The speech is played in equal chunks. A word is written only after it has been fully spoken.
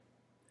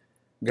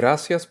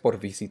Gracias por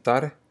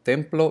visitar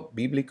Templo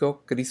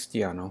Bíblico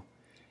Cristiano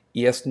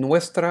y es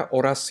nuestra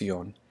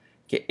oración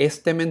que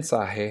este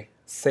mensaje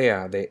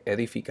sea de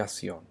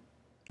edificación.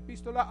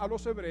 Epístola a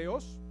los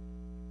Hebreos,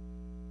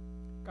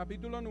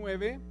 capítulo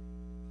 9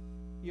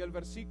 y el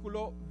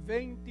versículo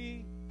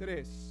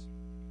 23.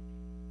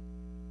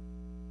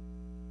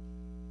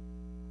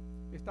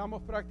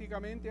 Estamos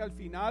prácticamente al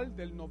final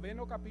del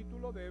 9º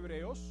capítulo de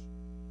Hebreos,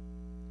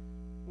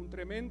 un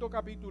tremendo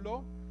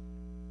capítulo.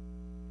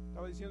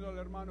 Estaba diciendo al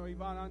hermano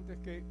Iván antes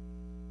que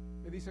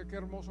me dice qué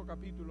hermoso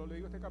capítulo. Le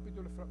digo, este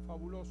capítulo es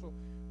fabuloso.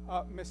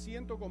 Me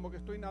siento como que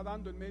estoy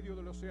nadando en medio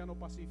del océano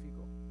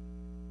Pacífico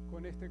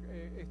con este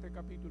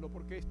capítulo,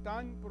 porque es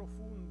tan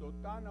profundo,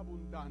 tan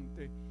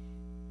abundante,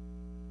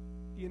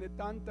 tiene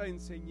tanta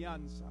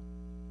enseñanza,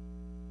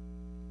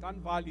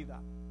 tan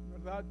válida,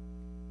 ¿verdad?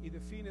 Y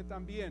define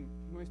también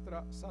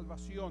nuestra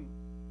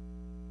salvación.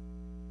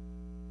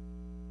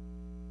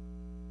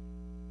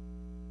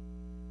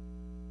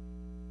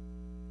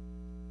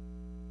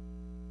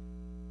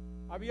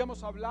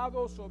 Habíamos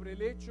hablado sobre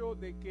el hecho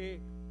de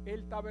que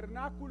el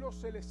tabernáculo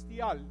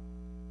celestial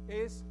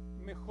es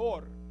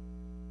mejor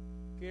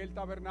que el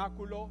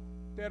tabernáculo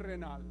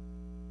terrenal,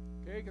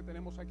 ¿okay? Que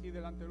tenemos aquí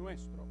delante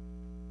nuestro.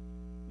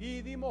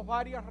 Y dimos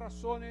varias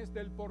razones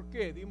del por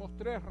qué, dimos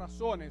 3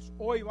 razones.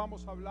 Hoy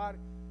vamos a hablar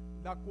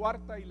la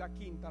cuarta y la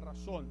quinta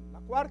razón. La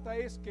cuarta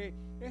es que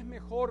es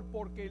mejor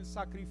porque el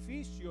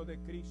sacrificio de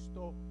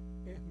Cristo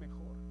es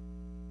mejor.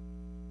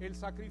 El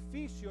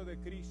sacrificio de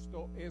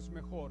Cristo es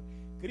mejor.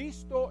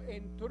 Cristo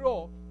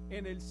entró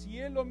en el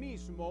cielo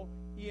mismo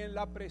y en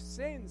la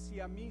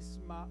presencia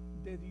misma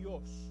de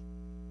Dios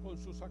con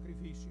su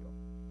sacrificio.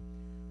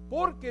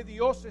 Porque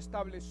Dios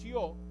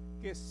estableció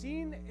que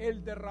sin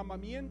el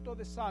derramamiento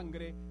de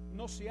sangre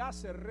no se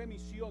hace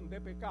remisión de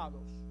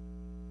pecados.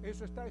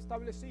 Eso está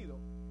establecido.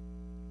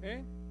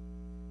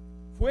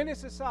 Fue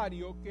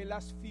necesario que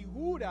las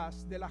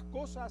figuras de las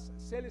cosas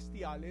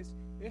celestiales,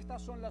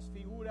 estas son las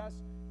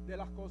figuras de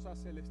las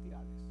cosas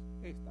celestiales,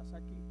 estas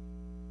aquí.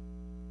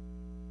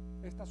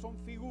 Estas son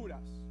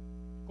figuras,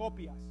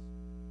 copias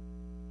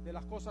de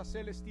las cosas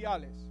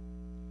celestiales.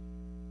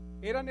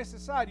 Era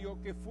necesario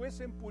que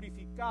fuesen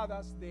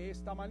purificadas de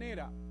esta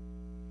manera.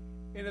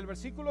 En el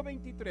versículo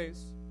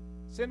 23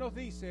 se nos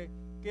dice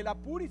que la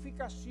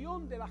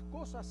purificación de las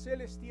cosas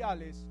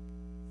celestiales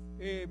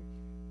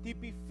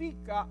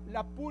tipifica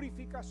la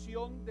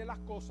purificación de las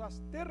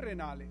cosas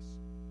terrenales.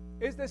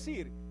 Es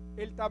decir,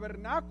 el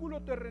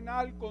tabernáculo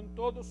terrenal con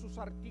todos sus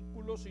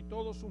artículos y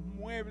todos sus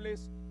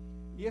muebles,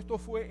 y esto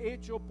fue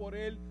hecho por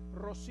el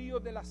rocío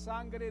de la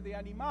sangre de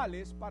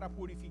animales para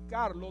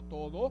purificarlo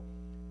todo,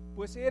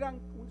 pues eran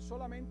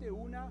solamente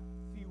una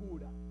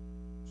figura,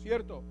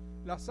 ¿cierto?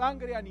 La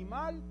sangre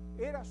animal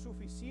era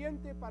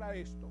suficiente para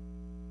esto,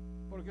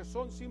 porque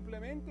son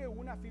simplemente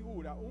una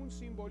figura, un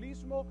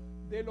simbolismo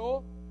de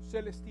lo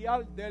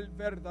celestial, del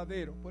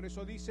verdadero. Por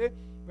eso dice,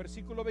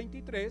 versículo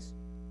 23,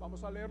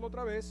 vamos a leerlo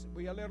otra vez,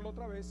 voy a leerlo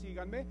otra vez,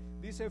 síganme.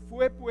 Dice,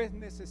 fue pues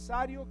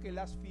necesario que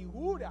las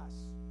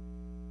figuras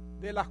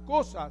de las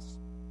cosas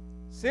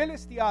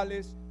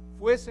celestiales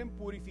fuesen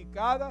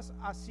purificadas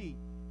así,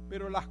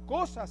 pero las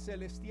cosas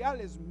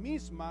celestiales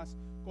mismas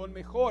con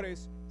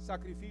mejores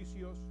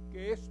sacrificios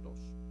que estos.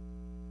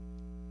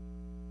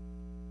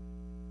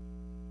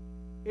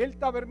 El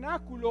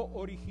tabernáculo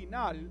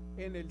original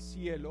en el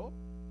cielo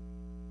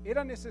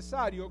era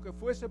necesario que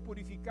fuese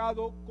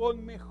purificado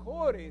con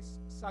mejores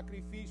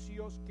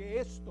sacrificios que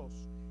estos.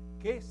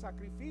 ¿Qué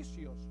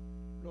sacrificios?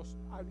 Los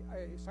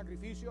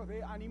sacrificios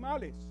de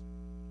animales.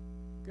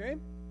 ¿Okay?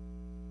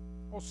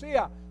 O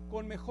sea,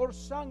 con mejor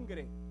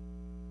sangre,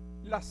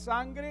 la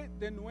sangre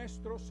de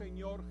nuestro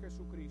Señor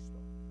Jesucristo.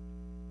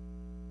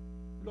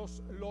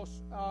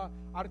 Los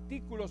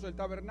artículos del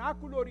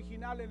tabernáculo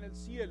original en el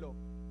cielo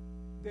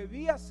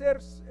debía ser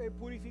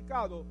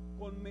purificado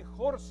con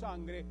mejor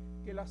sangre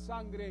que la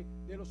sangre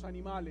de los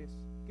animales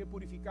que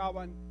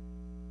purificaban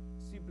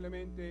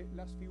simplemente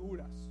las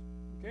figuras.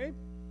 ¿Okay?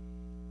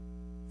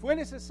 Fue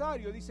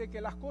necesario, dice,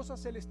 que las cosas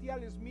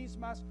celestiales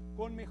mismas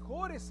con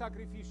mejores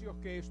sacrificios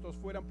que estos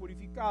fueran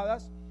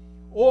purificadas,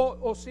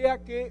 o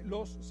sea que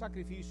los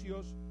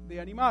sacrificios de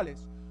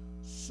animales.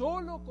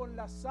 Solo con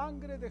la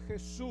sangre de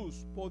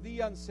Jesús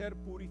podían ser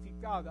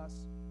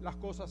purificadas las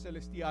cosas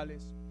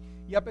celestiales.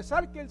 Y a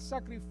pesar que el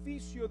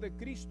sacrificio de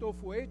Cristo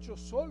fue hecho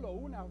solo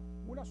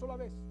una sola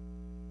vez,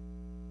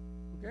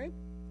 ¿okay?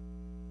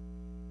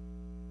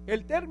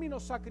 El término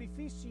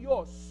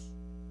sacrificios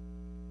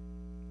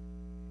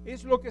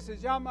es lo que se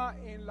llama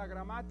en la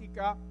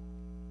gramática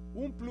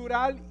un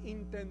plural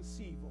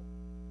intensivo.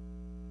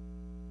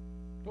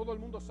 Todo el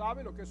mundo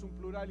sabe lo que es un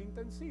plural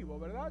intensivo,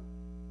 ¿verdad?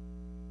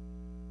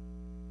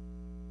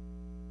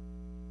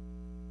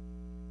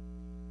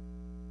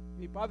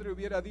 Mi padre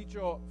hubiera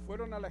dicho,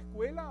 ¿fueron a la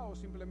escuela o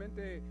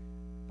simplemente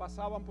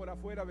pasaban por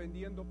afuera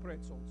vendiendo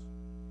pretzels?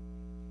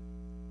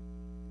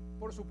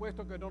 Por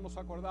supuesto que no nos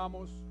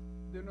acordamos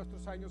de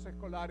nuestros años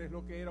escolares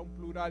lo que era un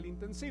plural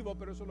intensivo,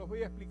 pero eso los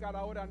voy a explicar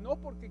ahora, no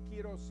porque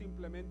quiero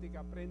simplemente que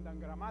aprendan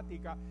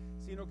gramática,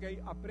 sino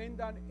que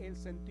aprendan el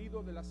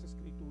sentido de las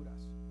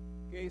escrituras,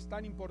 que es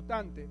tan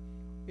importante.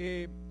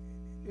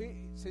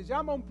 Se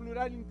llama un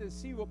plural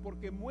intensivo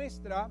porque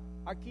muestra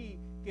aquí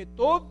que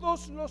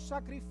todos los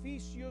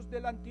sacrificios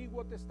del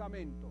Antiguo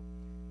Testamento,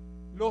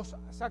 los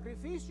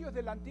sacrificios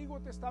del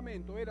Antiguo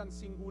Testamento eran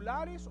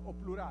singulares o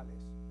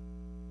plurales.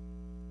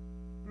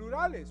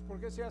 Plurales,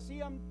 porque se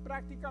hacían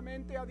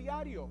prácticamente a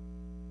diario,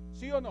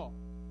 ¿sí o no?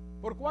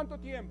 ¿Por cuánto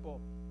tiempo?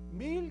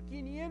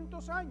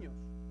 1500 años,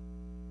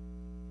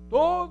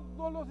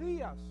 todos los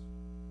días.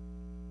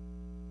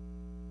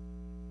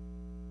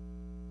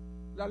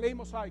 La ley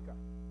mosaica.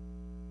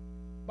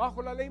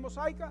 Bajo la ley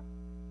mosaica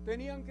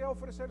tenían que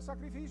ofrecer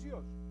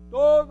sacrificios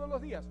todos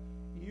los días,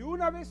 y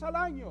una vez al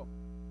año,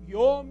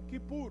 Yom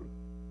Kippur,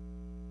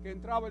 que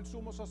entraba el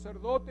sumo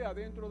sacerdote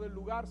adentro del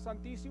lugar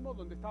santísimo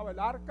donde estaba el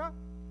arca,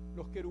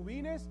 los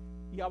querubines,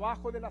 y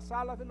abajo de las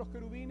alas de los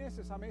querubines,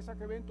 esa mesa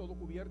que ven todo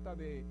cubierta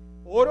de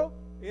oro,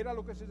 era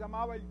lo que se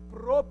llamaba el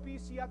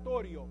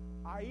propiciatorio.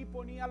 Ahí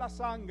ponía la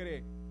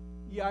sangre,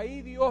 y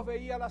ahí Dios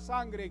veía la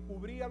sangre,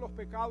 cubría los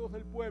pecados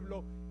del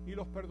pueblo y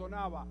los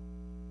perdonaba.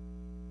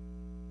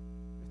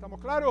 ¿Estamos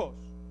claros?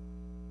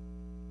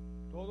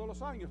 Todos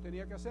los años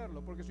tenía que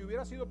hacerlo, porque si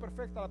hubiera sido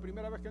perfecta la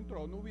primera vez que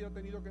entró, no hubiera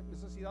tenido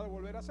necesidad de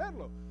volver a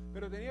hacerlo,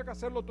 pero tenía que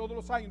hacerlo todos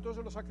los años.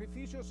 Entonces los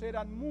sacrificios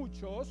eran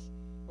muchos,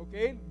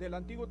 ¿okay?, del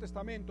Antiguo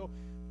Testamento.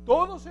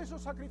 Todos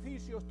esos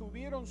sacrificios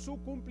tuvieron su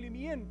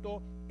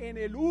cumplimiento en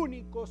el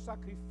único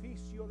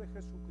sacrificio de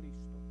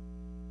Jesucristo.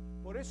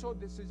 Por eso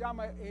se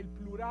llama el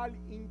plural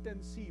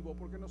intensivo,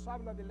 porque nos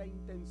habla de la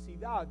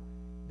intensidad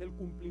del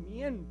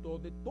cumplimiento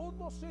de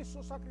todos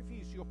esos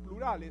sacrificios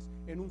plurales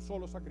en un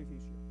solo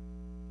sacrificio.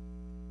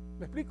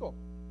 ¿Me explico?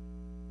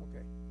 Ok.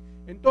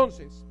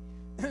 Entonces,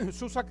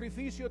 su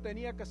sacrificio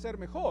tenía que ser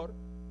mejor,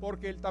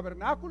 porque el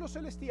tabernáculo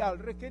celestial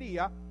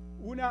requería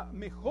una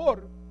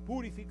mejor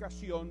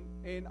purificación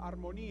en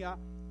armonía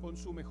con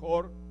su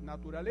mejor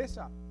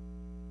naturaleza.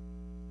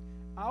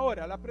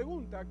 Ahora, la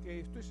pregunta que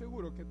estoy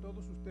seguro que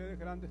todos ustedes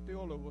grandes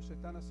teólogos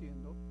están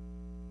haciendo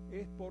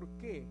es ¿por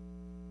qué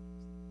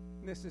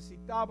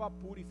necesitaba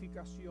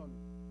purificación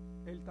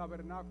el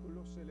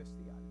tabernáculo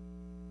celestial?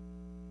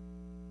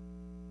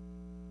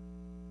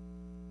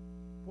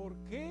 ¿Por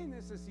qué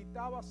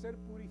necesitaba ser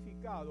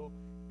purificado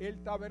el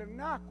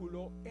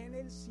tabernáculo en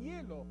el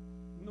cielo?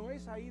 ¿No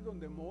es ahí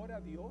donde mora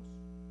Dios?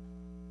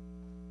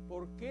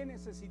 ¿Por qué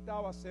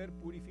necesitaba ser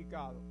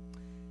purificado?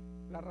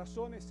 La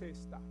razón es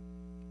esta.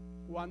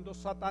 Cuando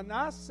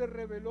Satanás se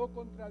rebeló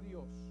contra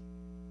Dios,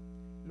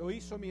 lo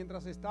hizo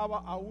mientras estaba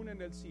aún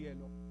en el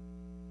cielo.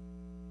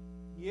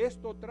 Y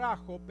esto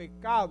trajo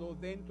pecado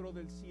dentro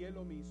del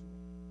cielo mismo.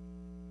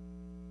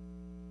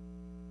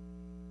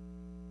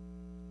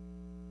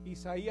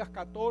 Isaías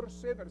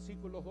 14,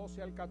 versículos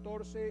 12 al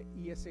 14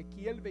 y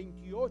Ezequiel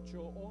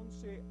 28,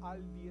 11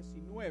 al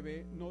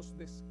 19 nos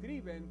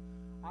describen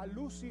a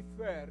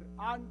Lucifer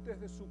antes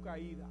de su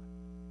caída.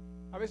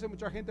 A veces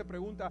mucha gente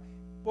pregunta,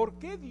 ¿por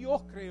qué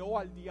Dios creó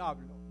al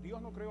diablo?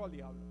 Dios no creó al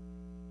diablo.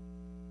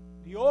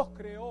 Dios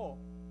creó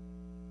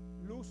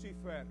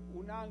Lucifer,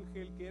 un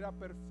ángel que era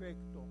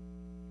perfecto.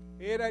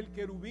 Era el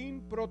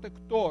querubín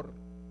protector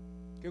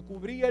que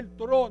cubría el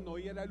trono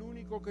y era el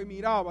único que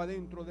miraba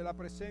dentro de la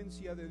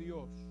presencia de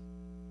Dios.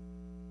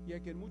 Y a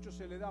quien mucho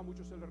se le da,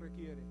 mucho se le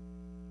requiere.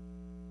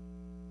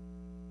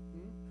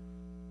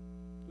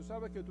 Tú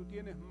sabes que tú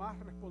tienes más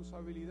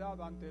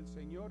responsabilidad ante el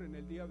Señor en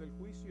el día del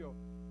juicio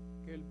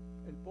que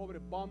el pobre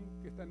bum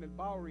que está en el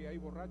Bowery ahí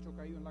borracho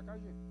caído en la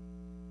calle,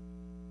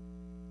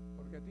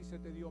 porque a ti se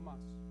te dio más.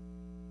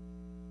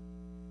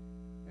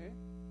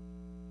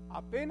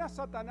 Apenas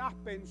Satanás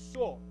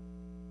pensó,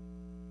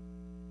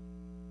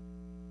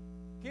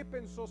 ¿qué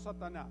pensó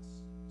Satanás?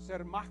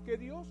 ¿Ser más que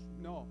Dios?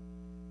 No,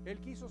 él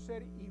quiso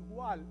ser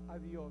igual a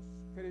Dios,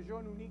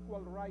 creyó en un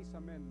Equal Rights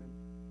Amendment,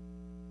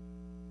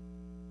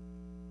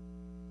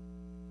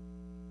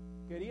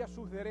 quería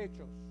sus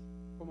derechos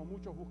como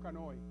muchos buscan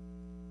hoy.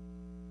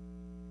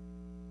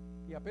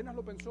 Y apenas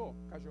lo pensó,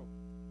 cayó.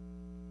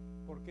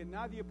 Porque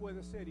nadie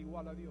puede ser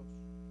igual a Dios.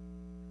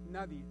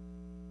 Nadie.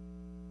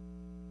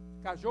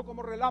 Cayó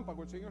como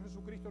relámpago. El Señor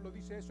Jesucristo lo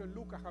dice eso en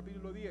Lucas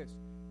capítulo 10.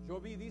 Yo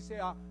vi,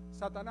 dice, a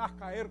Satanás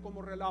caer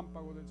como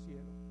relámpago del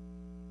cielo.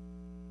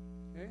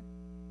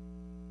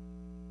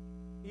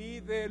 Y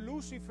de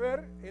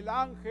Lucifer, el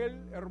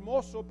ángel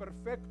hermoso,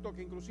 perfecto,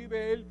 que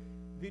inclusive él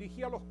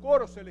dirigía los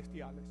coros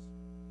celestiales.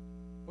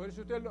 Por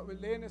eso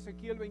ustedes leen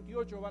Ezequiel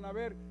 28, van a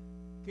ver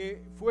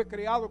que fue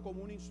creado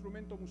como un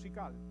instrumento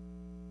musical,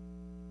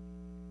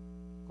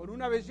 con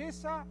una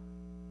belleza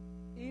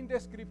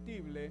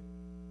indescriptible,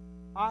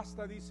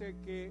 hasta dice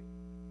que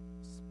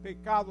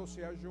pecado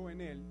se halló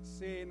en él,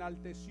 se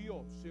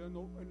enalteció, se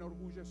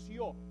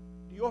enorgulleció.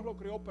 Dios lo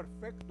creó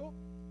perfecto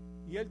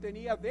y él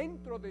tenía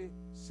dentro de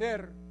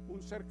ser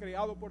un ser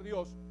creado por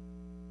Dios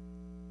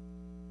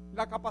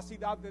la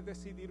capacidad de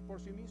decidir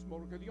por sí mismo,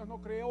 porque Dios no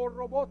creó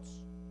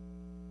robots.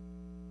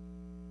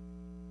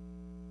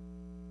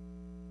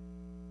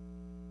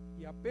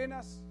 y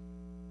apenas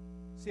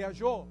se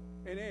halló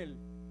en él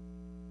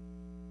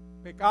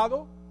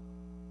pecado.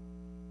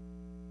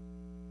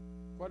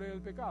 ¿Cuál era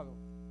el pecado?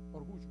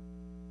 Orgullo.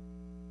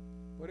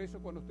 Por eso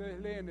cuando ustedes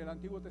leen el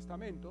Antiguo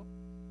Testamento,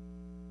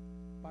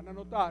 van a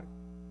notar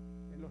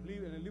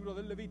en el libro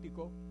del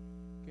Levítico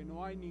que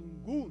no hay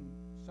ningún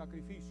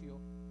sacrificio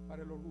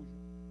para el orgullo.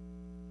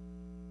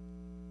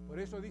 Por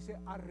eso dice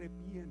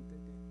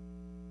arrepiéntete,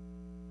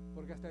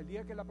 porque hasta el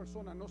día que la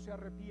persona no se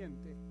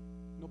arrepiente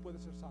no puede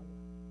ser salva.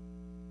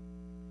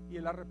 Y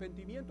el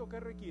arrepentimiento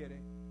que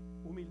requiere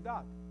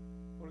humildad,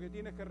 porque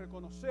tienes que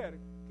reconocer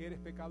que eres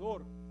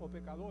pecador o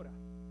pecadora,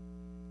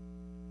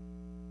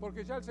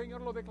 porque ya el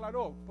Señor lo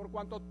declaró, por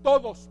cuanto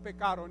todos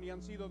pecaron y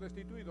han sido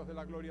destituidos de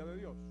la gloria de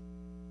Dios.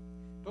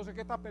 Entonces,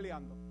 ¿qué estás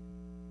peleando?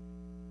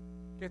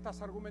 ¿Qué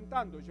estás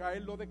argumentando? Ya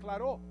Él lo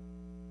declaró.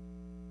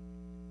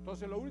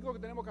 Entonces, lo único que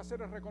tenemos que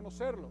hacer es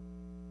reconocerlo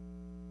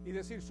y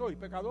decir, soy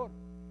pecador.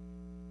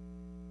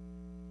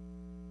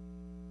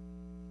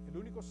 El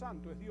único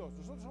santo es Dios.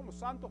 Nosotros somos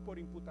santos por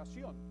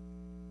imputación,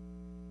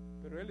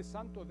 pero Él es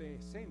santo de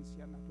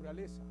esencia,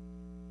 naturaleza.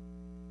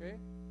 ¿Okay?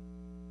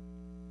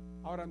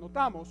 Ahora,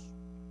 notamos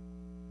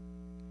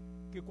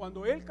que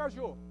cuando Él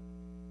cayó,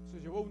 se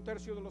llevó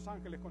 1/3 de los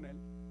ángeles con Él,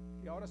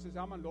 y ahora se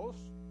llaman los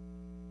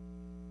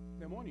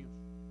demonios.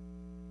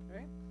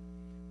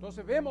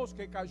 Entonces vemos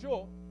que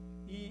cayó,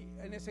 y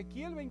en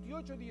Ezequiel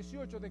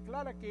 28:18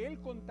 declara que Él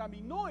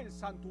contaminó el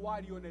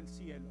santuario en el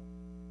cielo.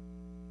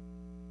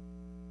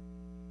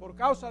 Por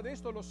causa de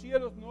esto los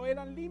cielos no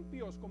eran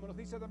limpios, como nos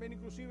dice también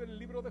inclusive en el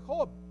libro de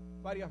Job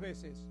varias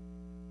veces.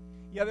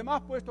 Y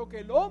además, puesto que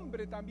el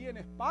hombre también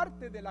es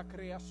parte de la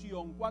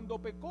creación, cuando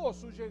pecó,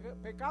 su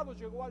pecado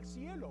llegó al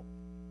cielo.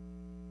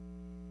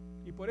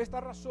 Y por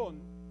esta razón,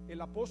 el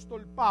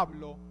apóstol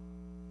Pablo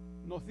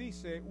nos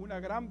dice una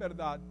gran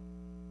verdad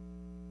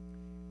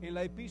en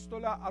la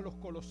epístola a los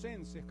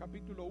Colosenses,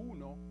 capítulo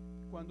 1,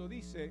 cuando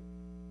dice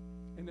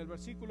en el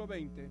versículo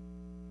 20,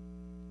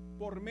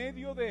 por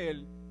medio de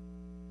Él,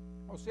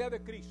 o sea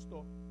de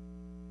Cristo,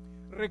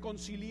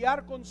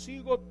 reconciliar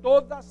consigo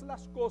todas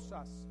las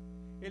cosas.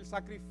 El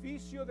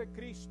sacrificio de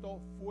Cristo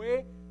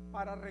fue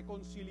para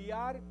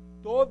reconciliar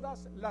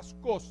todas las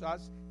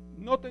cosas.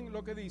 Noten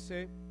lo que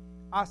dice,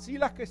 así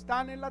las que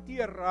están en la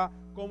tierra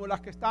como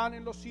las que están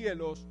en los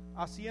cielos,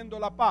 haciendo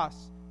la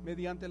paz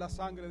mediante la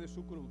sangre de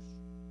su cruz.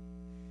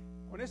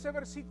 Con ese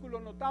versículo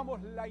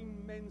notamos la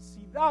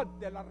inmensidad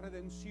de la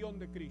redención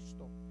de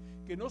Cristo,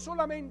 que no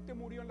solamente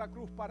murió en la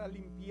cruz para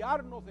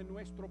limpiarnos de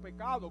nuestro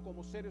pecado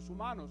como seres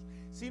humanos,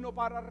 sino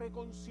para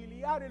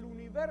reconciliar el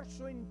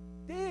universo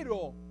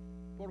entero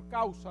por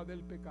causa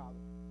del pecado.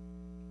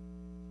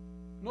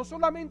 No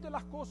solamente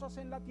las cosas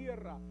en la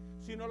tierra,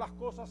 sino las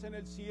cosas en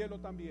el cielo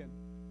también.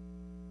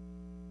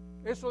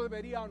 Eso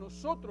debería a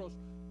nosotros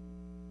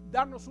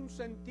darnos un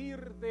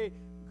sentir de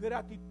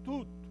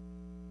gratitud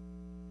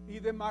y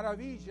de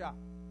maravilla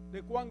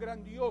de cuán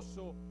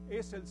grandioso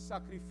es el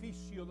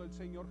sacrificio del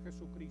Señor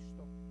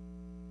Jesucristo.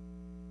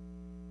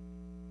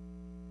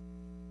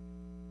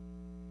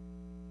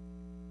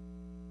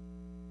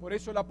 Por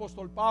eso el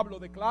apóstol Pablo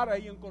declara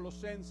ahí en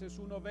Colosenses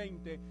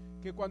 1:20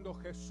 que cuando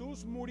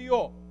Jesús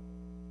murió,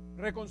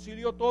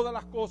 reconcilió todas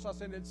las cosas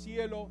en el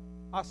cielo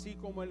así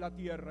como en la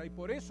tierra. Y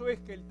por eso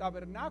es que el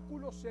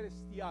tabernáculo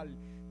celestial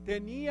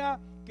tenía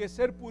que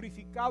ser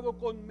purificado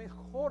con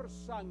mejor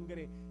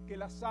sangre que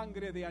la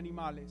sangre de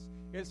animales.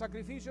 El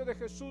sacrificio de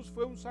Jesús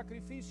fue un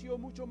sacrificio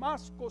mucho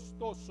más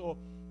costoso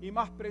y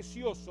más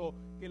precioso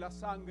que la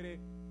sangre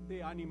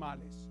de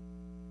animales.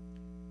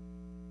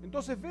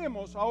 Entonces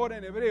vemos ahora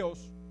en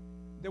Hebreos,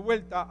 de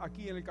vuelta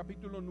aquí en el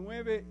capítulo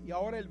 9 y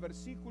ahora el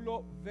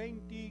versículo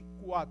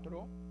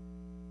 24,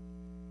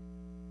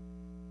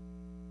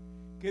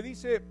 que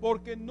dice,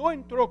 porque no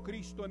entró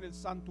Cristo en el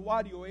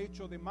santuario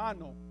hecho de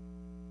mano.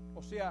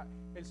 O sea,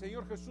 el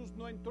Señor Jesús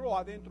no entró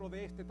adentro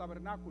de este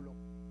tabernáculo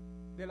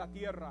de la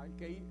tierra, el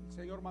que el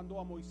Señor mandó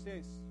a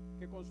Moisés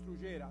que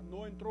construyera,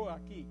 no entró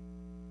aquí.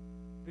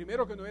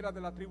 Primero que no era de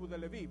la tribu de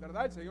Leví,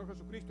 ¿verdad? El Señor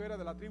Jesucristo era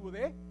de la tribu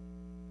de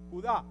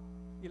Judá,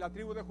 y la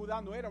tribu de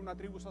Judá no era una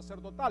tribu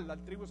sacerdotal, la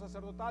tribu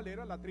sacerdotal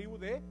era la tribu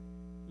de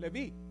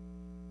Leví.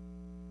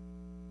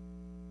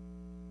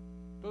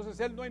 Entonces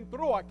Él no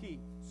entró aquí,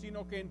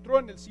 sino que entró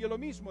en el cielo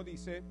mismo,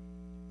 dice,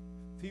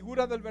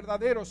 figura del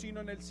verdadero,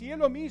 sino en el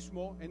cielo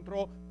mismo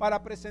entró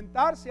para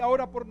presentarse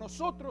ahora por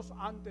nosotros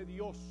ante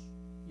Dios,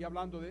 y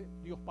hablando de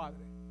Dios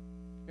Padre.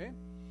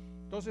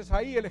 Entonces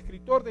ahí el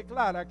escritor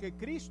declara que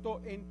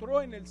Cristo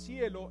entró en el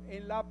cielo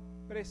en la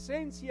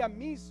presencia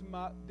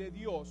misma de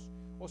Dios,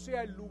 o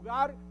sea, el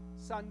lugar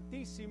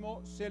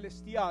santísimo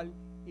celestial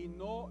y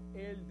no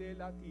el de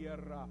la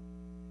tierra.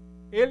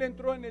 Él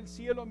entró en el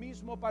cielo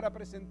mismo para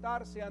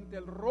presentarse ante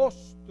el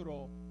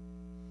rostro,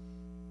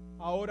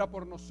 ahora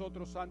por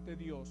nosotros ante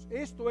Dios.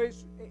 Esto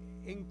es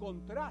en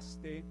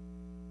contraste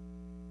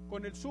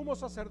con el sumo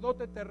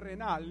sacerdote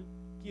terrenal,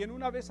 quien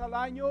una vez al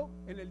año,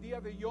 en el día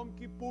de Yom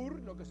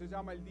Kippur, lo que se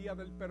llama el día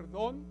del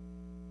perdón,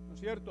 ¿no es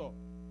cierto?,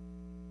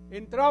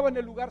 entraba en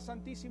el lugar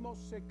santísimo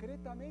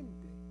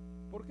secretamente.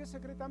 ¿Por qué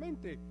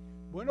secretamente?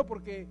 Bueno,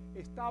 porque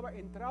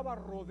entraba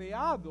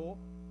rodeado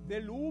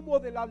del humo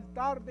del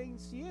altar de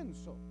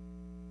incienso.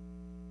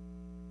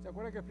 ¿Se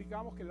acuerdan que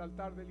explicamos que el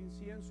altar del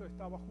incienso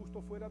estaba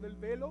justo fuera del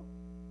velo?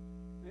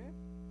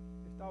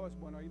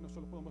 Bueno, ahí no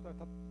se lo puedo mostrar,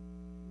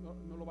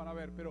 no lo van a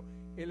ver, pero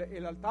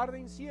el altar de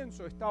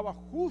incienso estaba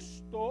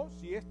justo,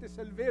 si este es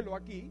el velo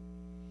aquí,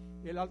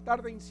 el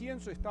altar de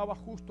incienso estaba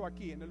justo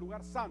aquí, en el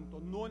lugar santo,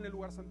 no en el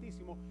lugar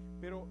santísimo,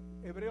 pero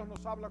Hebreos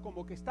nos habla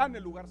como que está en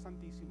el lugar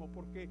santísimo,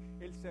 porque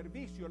el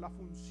servicio, la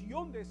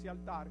función de ese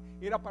altar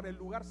era para el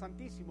lugar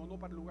santísimo, no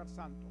para el lugar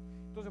santo.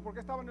 Entonces, ¿por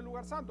qué estaba en el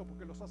lugar santo?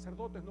 Porque los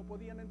sacerdotes no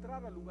podían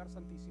entrar al lugar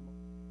santísimo.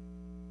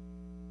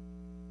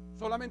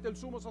 Solamente el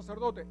sumo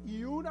sacerdote,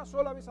 y una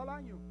sola vez al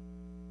año,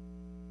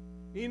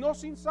 y no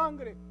sin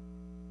sangre.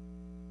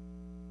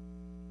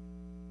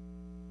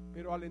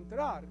 Pero al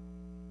entrar,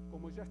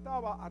 como ya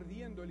estaba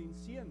ardiendo el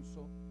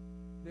incienso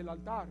del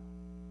altar,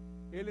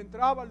 él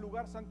entraba al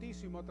lugar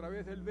santísimo a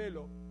través del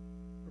velo,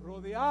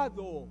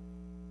 rodeado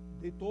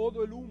de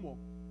todo el humo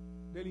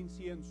del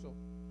incienso.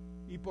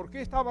 ¿Y por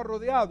qué estaba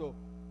rodeado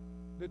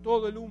de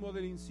todo el humo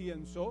del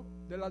incienso,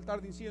 del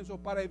altar de incienso?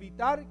 Para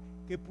evitar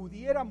que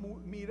pudiera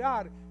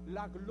mirar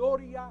la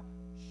gloria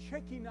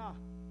Shekinah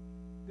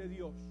de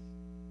Dios.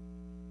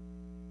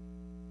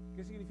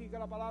 ¿Qué significa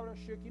la palabra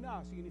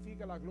Shekinah?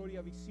 Significa la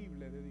gloria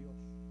visible de Dios.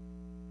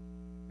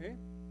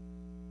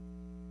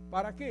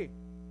 ¿Para qué?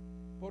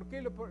 ¿Por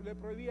qué le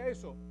prohibía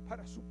eso?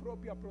 Para su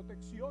propia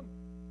protección.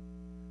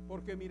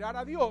 Porque mirar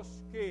a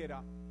Dios, ¿qué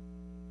era?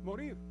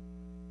 Morir.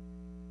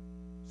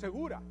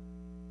 Segura.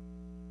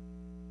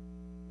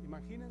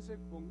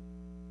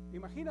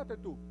 Imagínate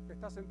tú, que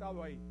estás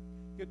sentado ahí,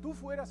 que tú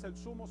fueras el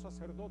sumo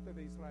sacerdote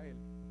de Israel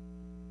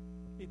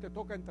y te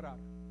toca entrar.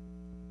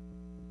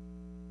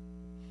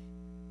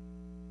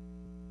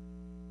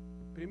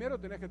 Primero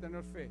tenés que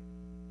tener fe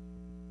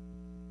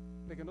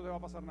de que no te va a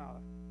pasar nada.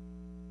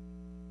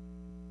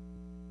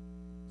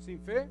 Sin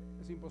fe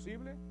es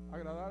imposible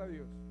agradar a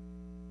Dios.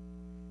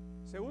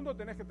 Segundo,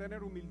 tenés que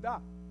tener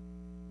humildad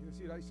y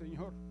decir: ay,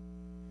 Señor,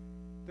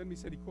 ten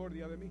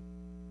misericordia de mí.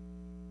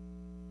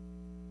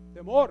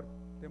 Temor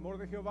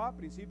de Jehová,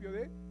 principio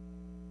de...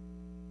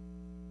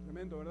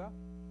 Tremendo, ¿verdad?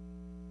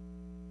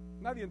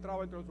 Nadie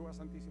entraba entre los lugares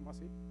santísimos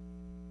así.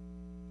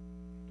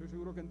 Estoy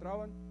seguro que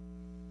entraban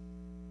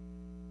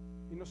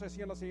y no se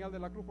hacían la señal de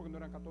la cruz porque no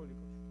eran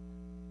católicos.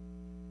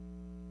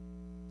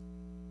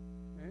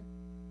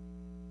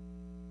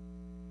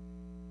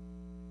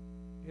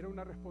 Era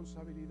una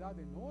responsabilidad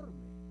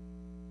enorme.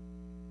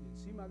 Y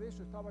encima de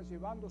eso estaba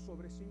llevando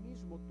sobre sí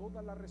mismo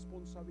toda la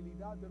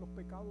responsabilidad de los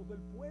pecados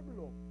del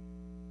pueblo,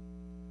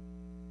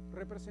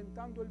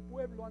 representando el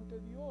pueblo ante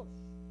Dios.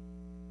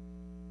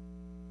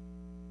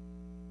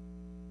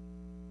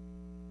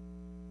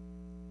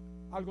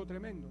 Algo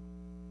tremendo.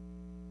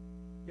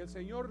 Y el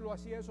Señor lo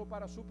hacía eso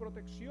para su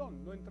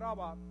protección. No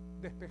entraba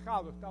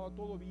despejado, estaba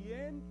todo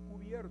bien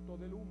cubierto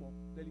del humo,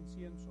 del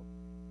incienso.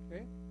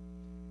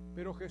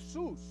 Pero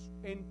Jesús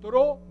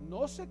entró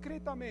no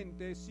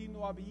secretamente,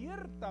 sino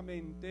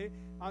abiertamente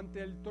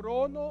ante el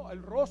trono,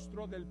 el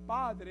rostro del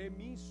Padre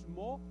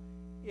mismo,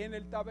 en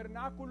el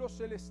tabernáculo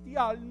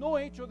celestial, no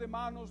hecho de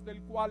manos,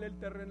 del cual el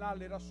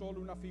terrenal era solo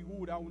una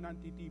figura, un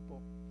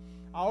antitipo.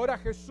 Ahora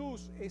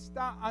Jesús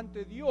está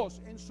ante Dios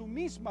en su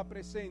misma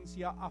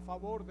presencia a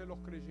favor de los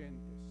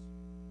creyentes.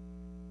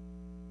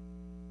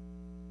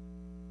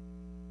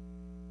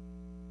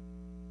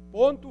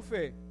 Pon tu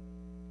fe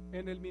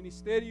en el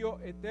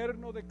ministerio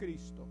eterno de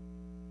Cristo,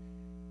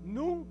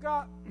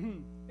 nunca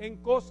en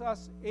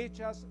cosas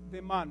hechas de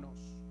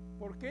manos.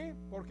 ¿Por qué?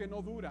 Porque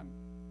no duran.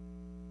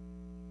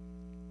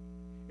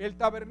 El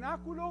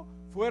tabernáculo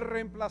fue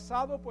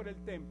reemplazado por el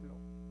templo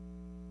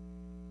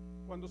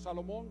cuando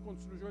Salomón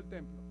construyó el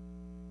templo,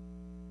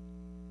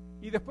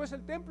 y después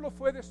el templo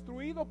fue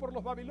destruido por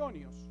los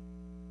babilonios,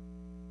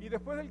 y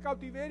después del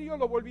cautiverio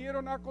lo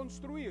volvieron a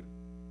construir,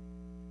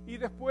 y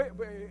después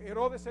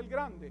Herodes el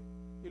Grande,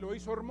 y lo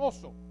hizo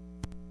hermoso.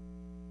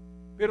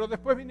 Pero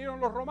después vinieron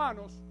los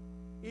romanos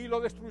y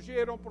lo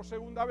destruyeron por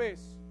segunda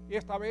vez, y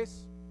esta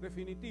vez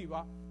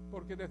definitiva,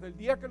 porque desde el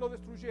día que lo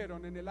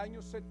destruyeron en el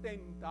año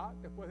 70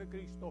 después de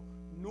Cristo,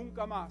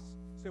 nunca más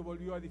se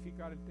volvió a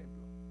edificar el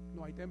templo.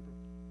 No hay templo.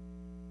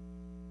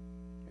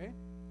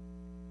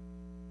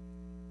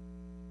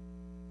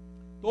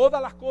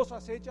 Todas las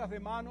cosas hechas de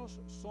manos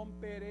son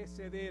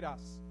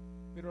perecederas,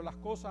 pero las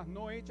cosas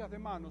no hechas de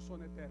manos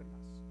son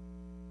eternas.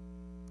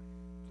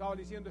 Estaba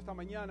diciendo esta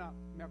mañana,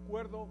 me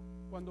acuerdo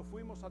cuando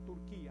fuimos a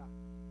Turquía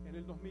en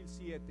el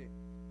 2007,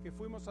 que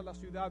fuimos a la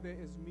ciudad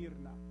de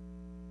Esmirna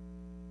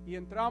y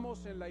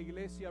entramos en la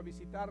iglesia a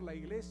visitar la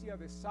iglesia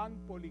de San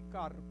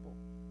Policarpo.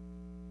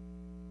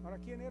 Ahora,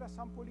 ¿quién era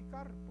San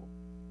Policarpo?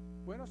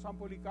 Bueno, San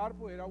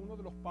Policarpo era uno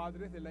de los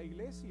padres de la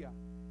iglesia,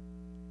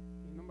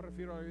 y no me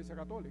refiero a la iglesia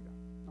católica,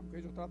 aunque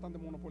ellos tratan de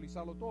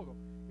monopolizarlo todo.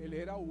 Él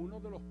era uno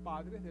de los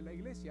padres de la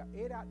iglesia,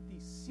 era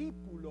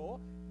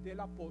discípulo del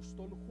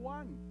apóstol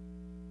Juan.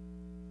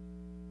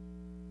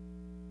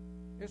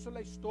 Eso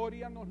la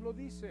historia nos lo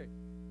dice.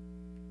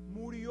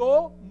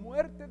 Murió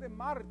muerte de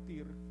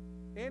mártir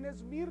en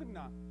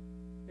Esmirna.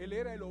 Él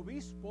era el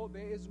obispo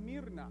de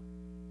Esmirna,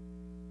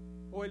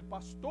 o el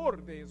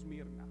pastor de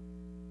Esmirna.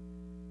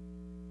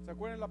 ¿Se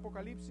acuerdan del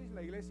Apocalipsis?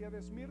 La iglesia de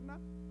Esmirna,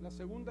 la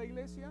segunda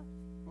iglesia,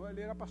 ¿no? Él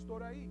era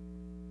pastor ahí.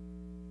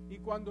 Y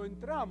cuando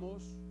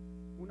entramos,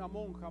 una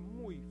monja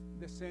muy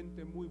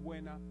decente, muy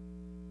buena,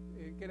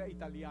 que era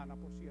italiana,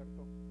 por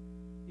cierto,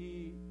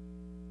 y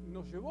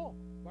nos llevó.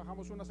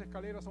 Bajamos unas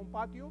escaleras a un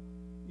patio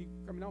y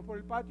caminamos por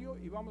el patio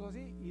y vamos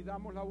así y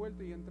damos la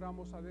vuelta y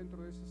entramos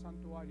adentro de ese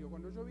santuario.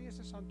 Cuando yo vi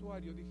ese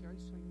santuario dije, ay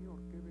Señor,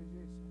 qué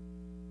belleza,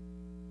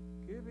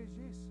 qué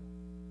belleza.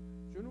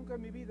 Yo nunca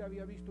en mi vida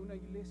había visto una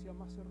iglesia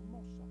más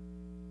hermosa.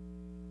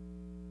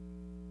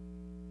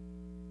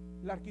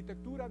 La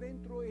arquitectura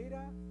dentro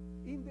era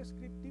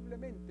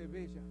indescriptiblemente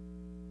bella.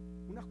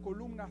 Unas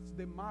columnas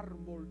de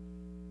mármol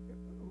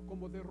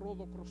como de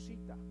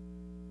rodocrosita,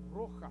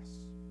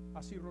 rojas,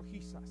 así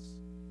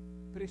rojizas,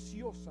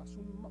 preciosas,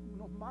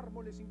 unos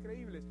mármoles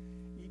increíbles.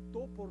 Y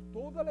por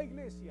toda la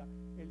iglesia,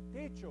 el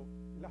techo,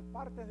 las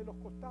partes de los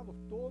costados,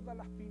 todas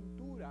las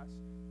pinturas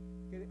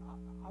que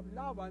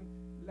hablaban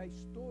la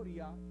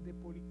historia de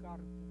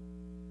Policarpo.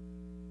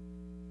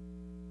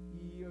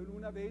 Y en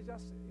una de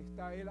ellas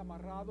está él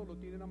amarrado, lo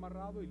tienen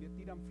amarrado y le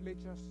tiran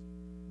flechas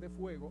de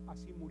fuego,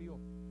 así murió.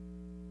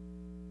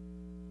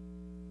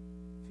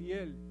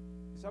 Fiel.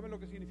 ¿Saben lo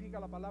que significa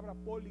la palabra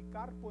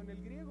Policarpo en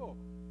el griego?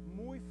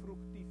 Muy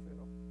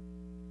fructífero.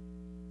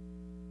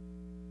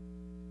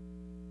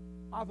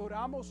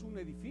 ¿Adoramos un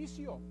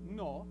edificio?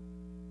 No,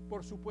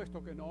 por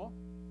supuesto que no.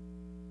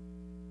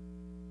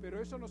 Pero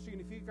eso no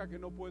significa que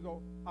no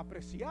puedo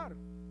apreciar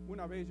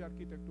una bella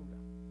arquitectura.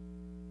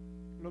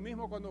 Lo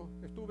mismo cuando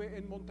estuve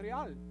en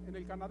Montreal, en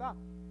el Canadá,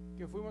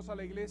 que fuimos a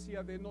la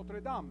iglesia de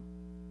Notre Dame.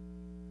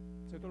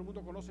 Todo el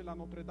mundo conoce la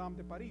Notre Dame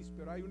de París,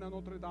 pero hay una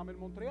Notre Dame en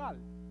Montreal.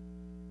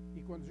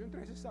 Y cuando yo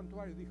entré a ese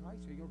santuario dije, ay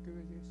Señor, qué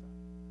belleza,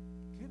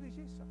 qué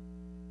belleza.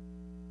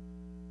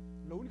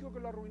 Lo único que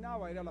lo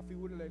arruinaba era la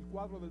figura, el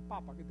cuadro del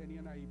Papa que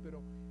tenían ahí,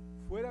 pero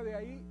fuera de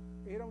ahí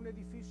era un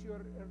edificio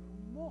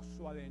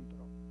hermoso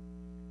adentro.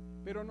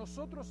 Pero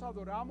nosotros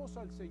adoramos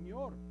al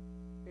Señor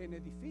en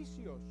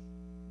edificios,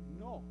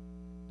 no,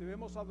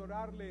 debemos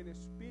adorarle en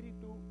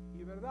espíritu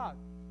y verdad.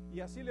 Y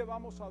así le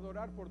vamos a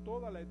adorar por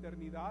toda la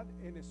eternidad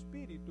en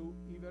espíritu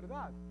y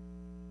verdad.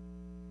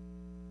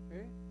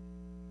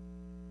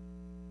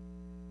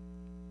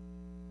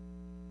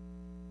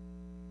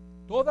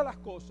 Todas las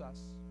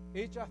cosas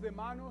hechas de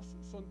manos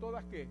son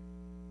todas ¿qué?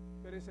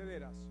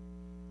 Perecederas.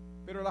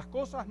 Pero las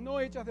cosas no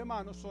hechas de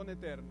manos son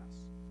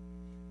eternas.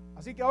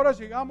 Así que ahora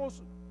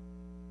llegamos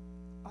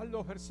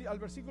al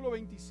versículo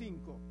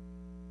 25,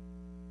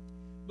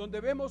 donde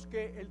vemos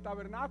que el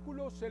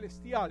tabernáculo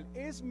celestial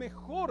es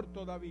mejor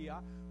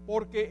todavía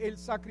porque el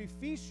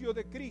sacrificio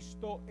de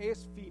Cristo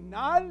es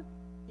final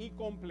y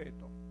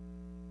completo.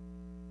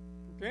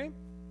 ¿Ok?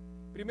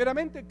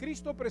 Primeramente,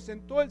 Cristo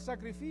presentó el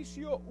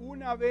sacrificio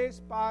una vez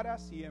para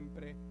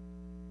siempre.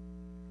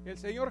 El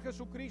Señor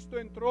Jesucristo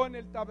entró en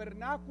el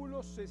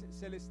tabernáculo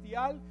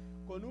celestial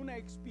con una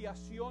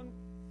expiación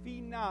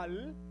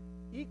final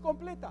y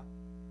completa.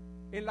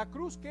 En la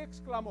cruz, ¿qué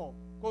exclamó?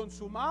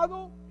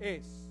 Consumado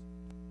es.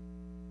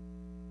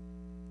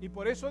 Y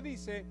por eso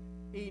dice,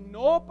 y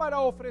no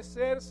para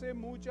ofrecerse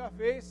muchas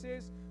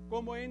veces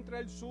como entra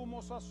el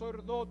sumo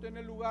sacerdote en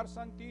el lugar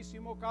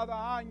santísimo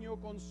cada año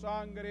con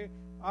sangre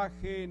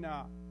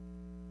ajena.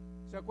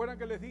 ¿Se acuerdan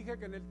que les dije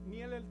que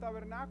ni en el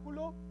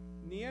tabernáculo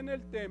ni en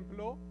el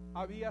templo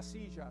había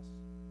sillas?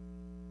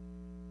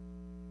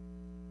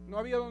 No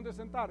había donde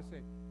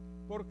sentarse.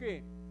 ¿Por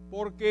qué?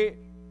 Porque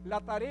la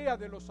tarea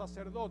de los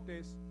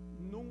sacerdotes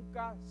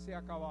nunca se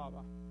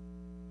acababa.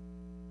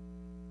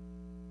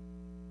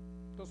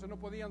 Entonces no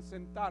podían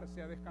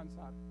sentarse a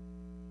descansar.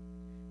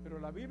 Pero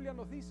la Biblia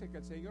nos dice que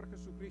el Señor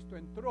Jesucristo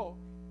entró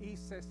y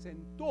se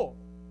sentó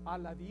a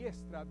la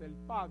diestra del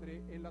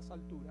Padre en las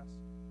alturas.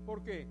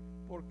 ¿Por qué?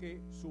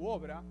 Porque su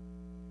obra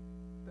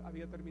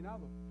había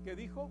terminado. ¿Qué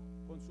dijo?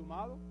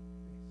 Consumado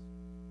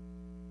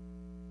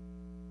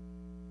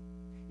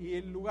es. Y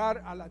el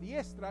lugar a la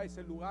diestra es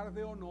el lugar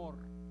de honor.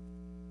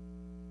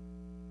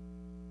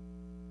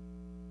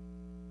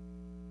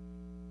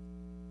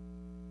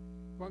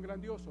 Cuán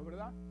grandioso,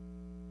 ¿verdad?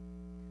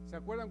 ¿Se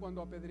acuerdan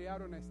cuando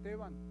apedrearon a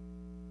Esteban?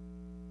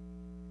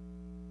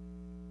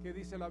 ¿Qué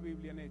dice la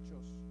Biblia en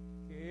Hechos?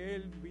 Que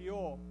él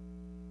vio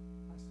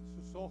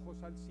sus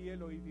ojos al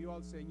cielo y vio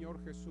al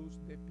Señor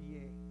Jesús de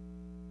pie.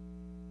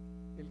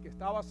 El que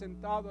estaba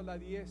sentado a la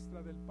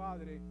diestra del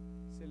Padre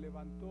se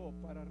levantó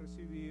para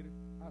recibir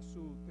a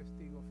su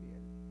testigo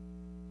fiel,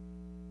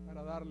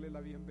 para darle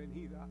la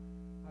bienvenida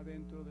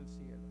adentro del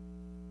cielo.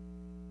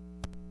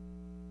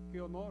 ¡Qué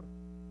honor!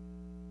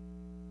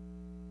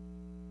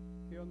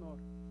 ¡Qué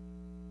honor!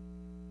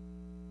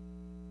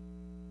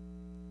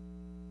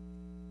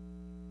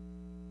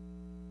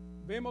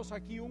 Vemos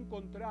aquí un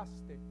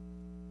contraste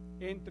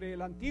entre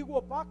el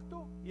antiguo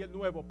pacto y el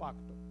nuevo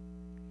pacto.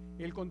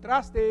 El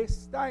contraste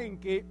está en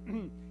que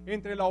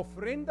entre la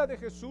ofrenda de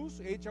Jesús,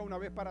 hecha una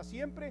vez para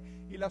siempre,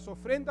 y las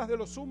ofrendas de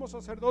los sumos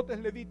sacerdotes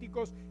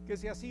levíticos que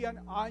se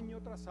hacían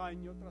año tras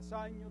año, tras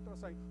año,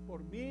 tras año,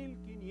 por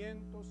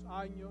 1500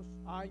 años,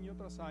 año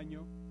tras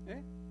año.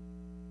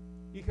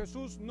 Y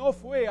Jesús no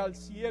fue al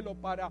cielo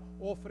para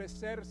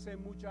ofrecerse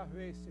muchas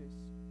veces.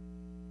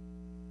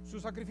 Su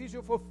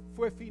sacrificio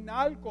fue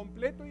final,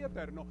 completo y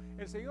eterno.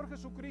 ¿El Señor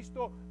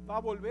Jesucristo va a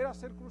volver a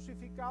ser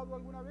crucificado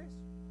alguna vez?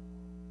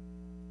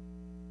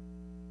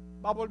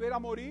 ¿Va a volver a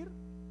morir?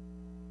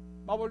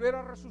 ¿Va a volver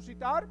a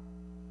resucitar?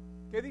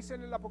 ¿Qué dice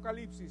en el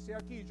Apocalipsis? He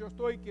aquí, yo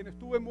estoy quien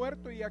estuve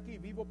muerto y aquí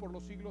vivo por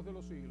los siglos de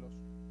los siglos.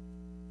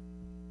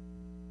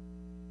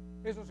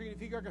 Eso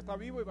significa que está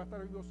vivo y va a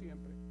estar vivo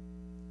siempre.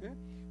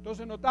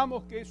 Entonces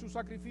notamos que su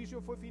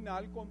sacrificio fue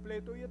final,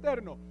 completo y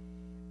eterno.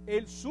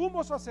 El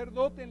sumo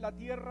sacerdote en la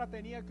tierra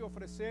tenía que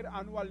ofrecer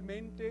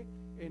anualmente,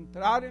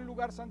 entrar en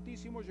lugar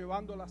santísimo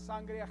llevando la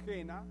sangre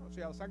ajena, o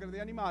sea, la sangre de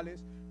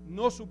animales,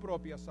 no su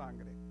propia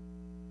sangre.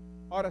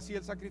 Ahora, si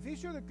el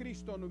sacrificio de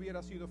Cristo no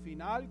hubiera sido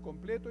final,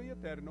 completo y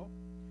eterno,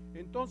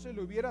 entonces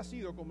le hubiera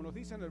sido, como nos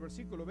dice en el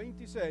versículo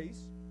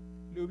 26,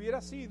 le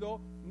hubiera sido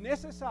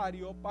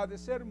necesario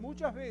padecer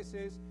muchas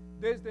veces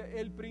desde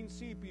el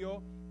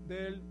principio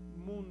del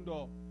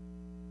mundo.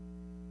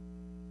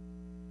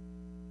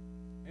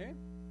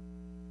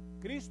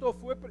 Cristo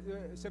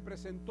se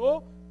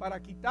presentó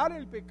para quitar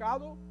el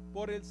pecado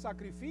por el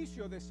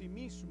sacrificio de sí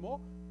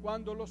mismo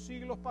cuando los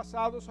siglos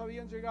pasados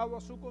habían llegado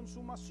a su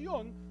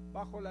consumación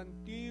bajo la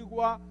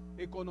antigua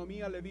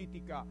economía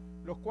levítica,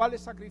 los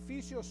cuales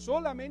sacrificios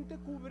solamente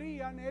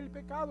cubrían el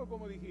pecado,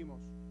 como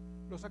dijimos.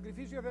 Los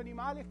sacrificios de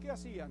animales, ¿qué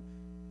hacían?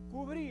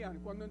 Cubrían.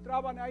 Cuando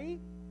entraban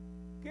ahí,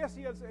 ¿qué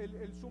hacía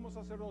el sumo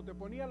sacerdote?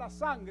 Ponía la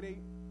sangre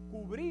y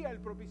cubría el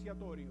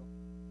propiciatorio,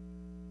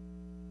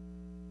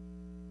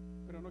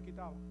 pero no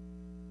quitaba.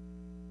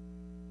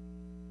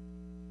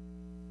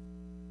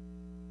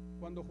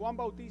 Cuando Juan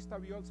Bautista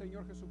vio al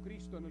Señor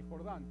Jesucristo en el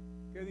Jordán,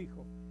 ¿qué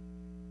dijo?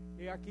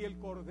 He aquí el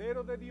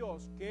Cordero de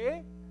Dios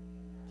que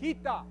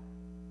quita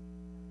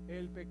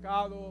el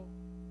pecado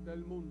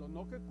del mundo.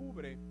 No que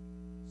cubre,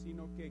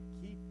 sino que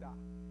quita.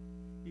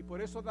 Y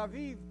por eso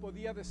David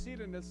podía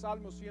decir en el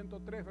Salmo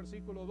 103,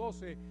 versículo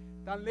 12,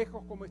 tan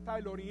lejos como está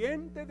el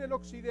oriente del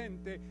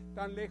occidente,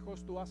 tan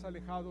lejos tú has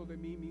alejado de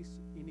mí mis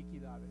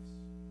iniquidades.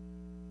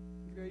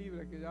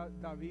 Increíble que ya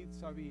David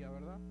sabía,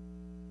 ¿verdad?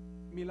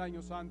 1000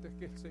 años antes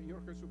que el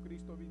Señor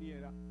Jesucristo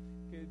viniera,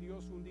 que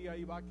Dios un día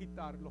iba a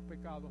quitar los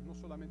pecados, no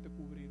solamente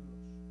cubrirlos.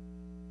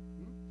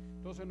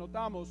 Entonces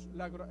notamos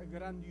la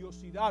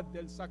grandiosidad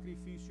del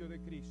sacrificio de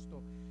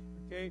Cristo,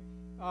 que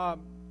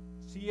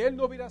si Él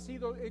no hubiera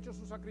hecho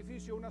su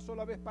sacrificio una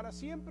sola vez para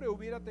siempre,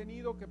 hubiera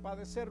tenido que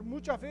padecer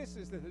muchas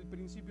veces desde el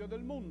principio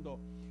del mundo.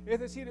 Es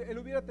decir, Él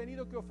hubiera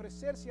tenido que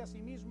ofrecerse a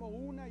sí mismo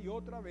una y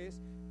otra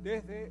vez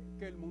desde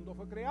que el mundo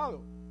fue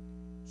creado.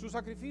 Su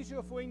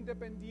sacrificio fue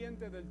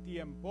independiente del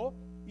tiempo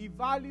y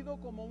válido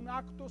como un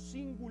acto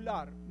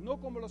singular, no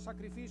como los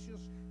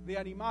sacrificios de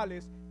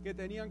animales que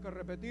tenían que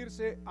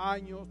repetirse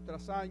años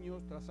tras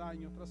años, tras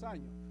años, tras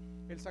años.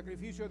 El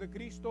sacrificio de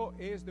Cristo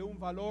es de un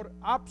valor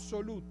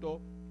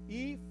absoluto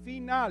y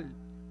final.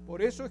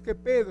 Por eso es que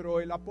Pedro,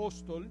 el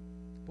apóstol,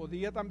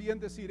 podía también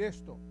decir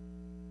esto: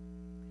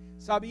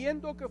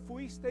 sabiendo que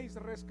fuisteis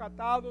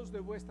rescatados de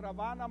vuestra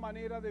vana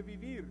manera de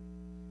vivir,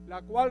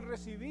 la cual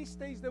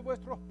recibisteis de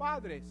vuestros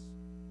padres,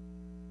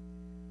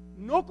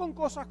 no con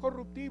cosas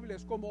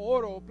corruptibles como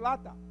oro o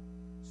plata,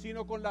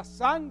 sino con la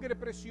sangre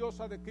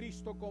preciosa de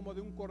Cristo, como de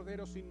un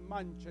cordero sin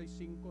mancha y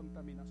sin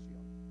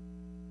contaminación.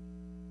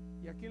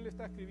 ¿Y a quién le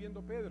está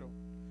escribiendo Pedro?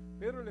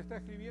 Pedro le está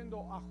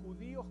escribiendo a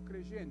judíos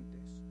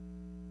creyentes,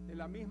 de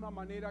la misma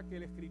manera que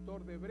el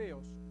escritor de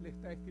Hebreos le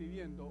está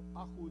escribiendo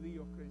a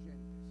judíos creyentes.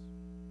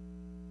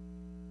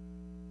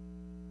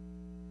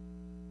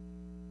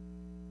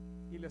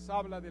 Y les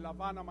habla de la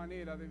vana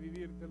manera de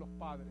vivir de los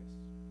padres,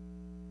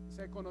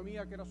 esa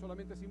economía que era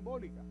solamente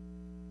simbólica.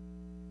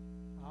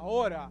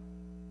 Ahora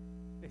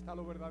está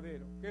lo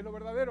verdadero. ¿Qué es lo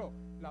verdadero?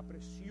 La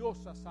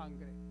preciosa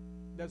sangre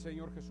del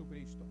Señor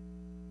Jesucristo.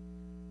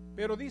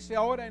 Pero dice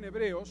ahora en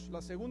Hebreos,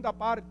 la segunda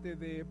parte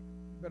de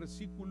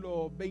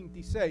versículo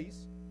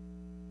 26,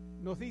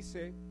 nos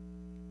dice: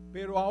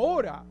 pero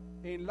ahora,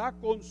 en la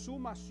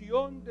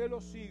consumación de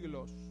los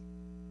siglos.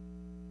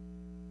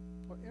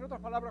 En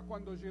otras palabras,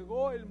 cuando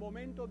llegó el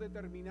momento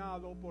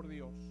determinado por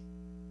Dios,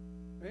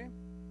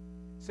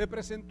 se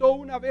presentó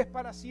una vez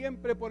para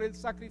siempre por el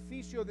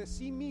sacrificio de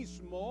sí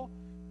mismo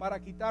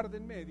para quitar de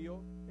en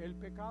medio el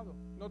pecado.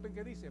 Noten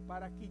que dice,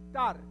 para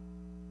quitar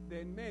de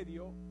en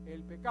medio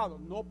el pecado,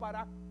 no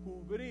para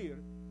cubrir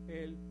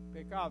el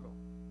pecado.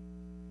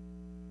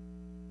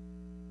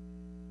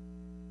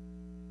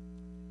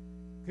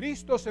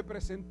 Cristo se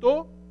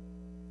presentó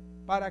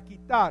para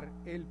quitar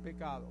el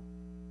pecado.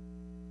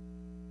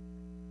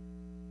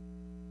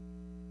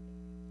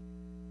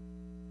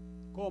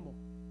 ¿Cómo?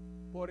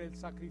 Por el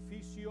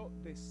sacrificio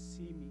de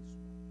sí mismo.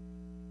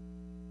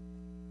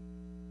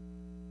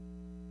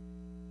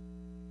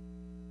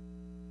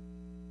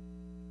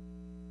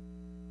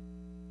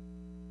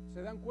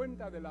 ¿Se dan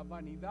cuenta de la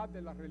vanidad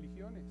de las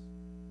religiones?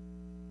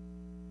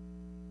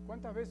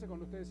 ¿Cuántas veces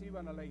cuando ustedes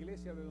iban a la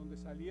iglesia de donde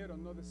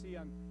salieron no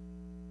decían: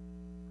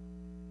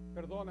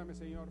 perdóname,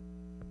 Señor,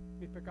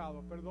 mis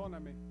pecados,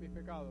 perdóname mis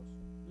pecados,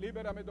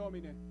 libérame,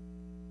 Domine,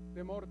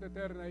 de muerte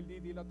eterna el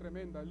día la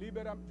tremenda,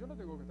 libérame? Yo no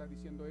tengo que estar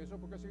diciendo eso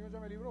porque el Señor ya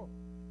me libró.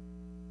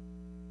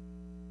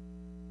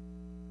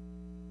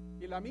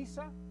 ¿Y la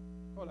misa?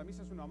 Oh, la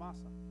misa es una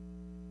masa,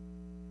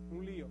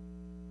 un lío.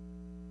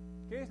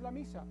 ¿Qué es la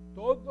misa?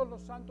 Todos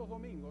los santos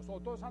domingos o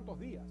todos los santos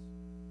días,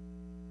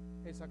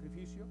 el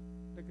sacrificio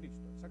de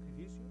Cristo.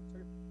 Sacrificio.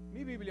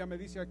 Mi Biblia me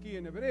dice aquí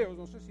en Hebreos,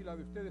 no sé si la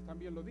de ustedes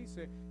también lo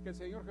dice, que el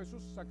Señor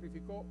Jesús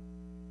sacrificó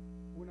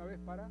una vez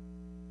para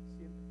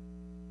siempre.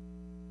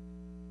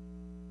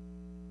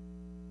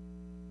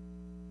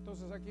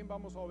 Entonces, ¿a quién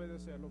vamos a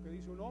obedecer? ¿Lo que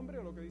dice un hombre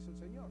o lo que dice el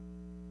Señor?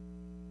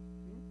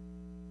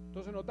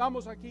 Entonces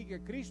notamos aquí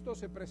que Cristo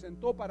se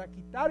presentó para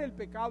quitar el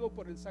pecado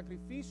por el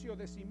sacrificio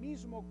de sí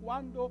mismo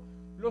cuando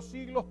los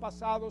siglos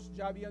pasados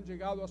ya habían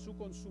llegado a su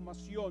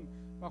consumación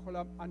bajo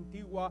la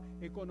antigua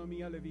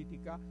economía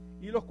levítica,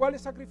 y los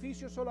cuales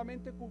sacrificios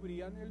solamente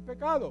cubrían el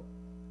pecado.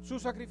 Su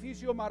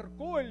sacrificio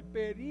marcó el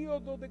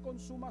período de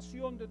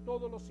consumación de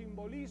todos los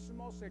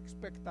simbolismos,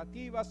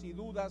 expectativas y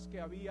dudas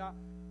que había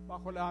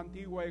bajo la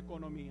antigua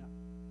economía.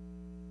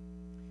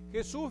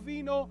 Jesús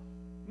vino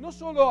no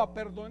solo a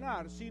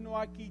perdonar, sino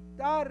a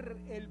quitar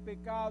el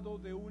pecado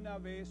de una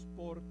vez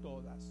por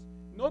todas.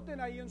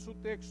 Noten ahí en su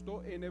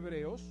texto en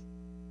Hebreos,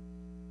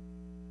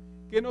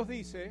 que nos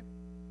dice,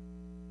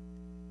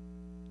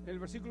 en el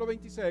versículo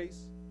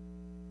 26,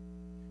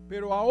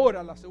 pero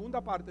ahora, la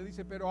segunda parte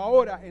dice, pero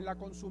ahora en la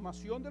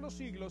consumación de los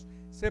siglos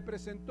se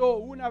presentó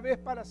una vez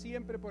para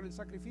siempre por el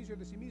sacrificio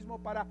de sí mismo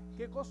para,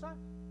 ¿qué cosa?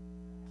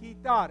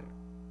 Quitar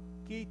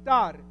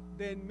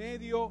de en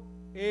medio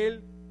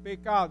el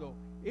pecado.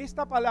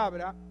 Esta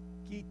palabra,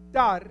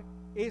 quitar,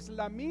 es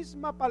la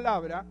misma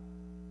palabra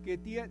que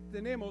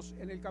tenemos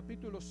en el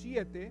capítulo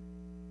 7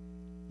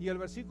 y el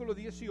versículo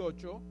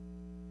 18,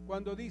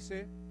 cuando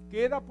dice: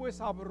 queda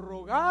pues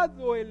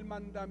abrogado el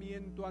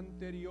mandamiento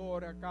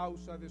anterior a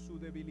causa de su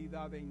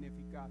debilidad e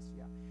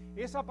ineficacia.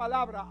 Esa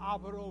palabra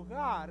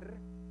abrogar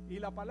y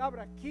la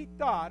palabra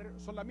quitar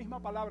son la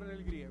misma palabra en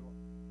el griego.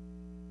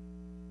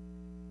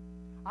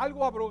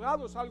 Algo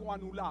abrogado es algo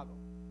anulado.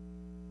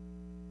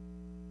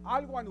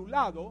 Algo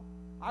anulado,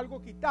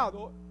 algo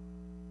quitado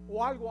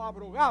o algo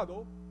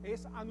abrogado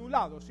es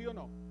anulado, ¿sí o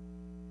no?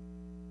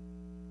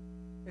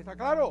 ¿Está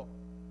claro?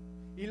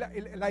 Y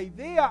la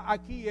idea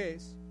aquí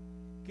es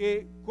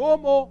que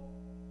como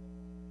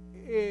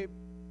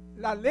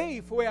la ley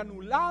fue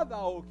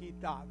anulada o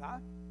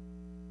quitada,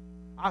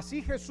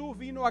 así Jesús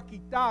vino a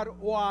quitar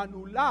o a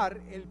anular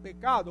el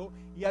pecado,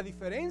 y a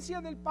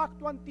diferencia del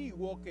pacto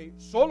antiguo que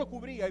solo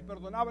cubría y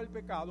perdonaba el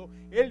pecado,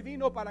 Él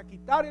vino para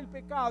quitar el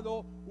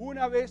pecado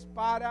una vez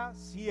para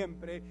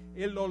siempre.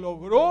 Él lo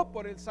logró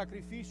por el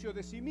sacrificio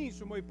de sí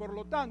mismo, y por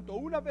lo tanto,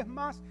 una vez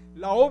más,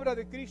 la obra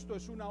de Cristo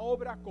es una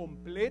obra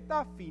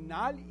completa,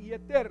 final y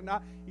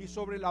eterna, y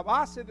sobre la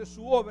base de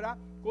su obra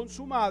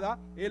consumada,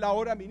 Él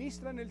ahora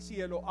ministra en el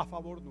cielo a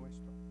favor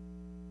nuestro.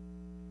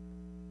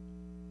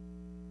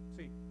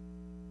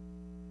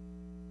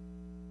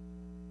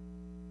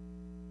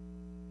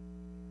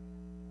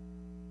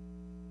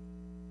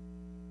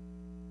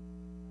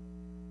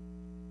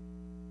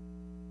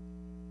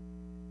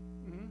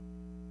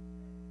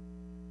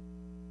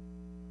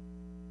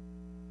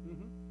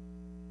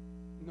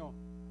 No.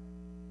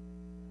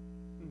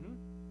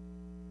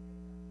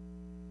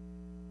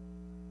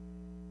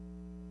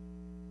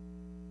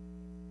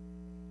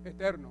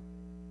 Eterno.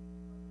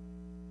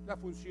 La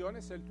función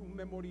es un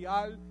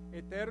memorial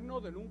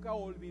eterno de nunca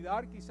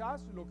olvidar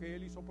quizás lo que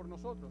Él hizo por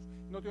nosotros.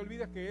 No te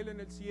olvides que Él en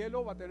el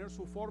cielo va a tener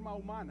su forma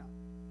humana.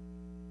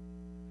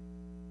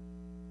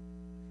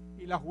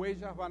 Y las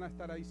huellas van a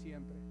estar ahí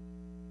siempre.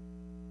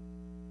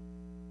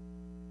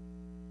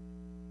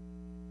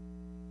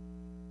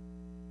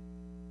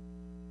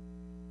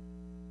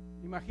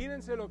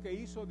 Imagínense lo que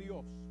hizo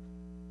Dios.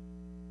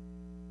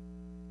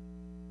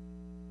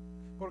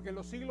 Porque en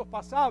los siglos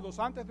pasados,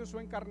 antes de su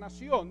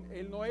encarnación,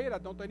 Él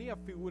no tenía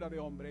figura de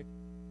hombre,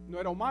 no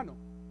era humano.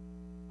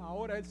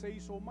 Ahora Él se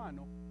hizo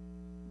humano,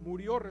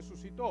 murió,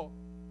 resucitó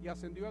y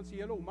ascendió al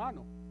cielo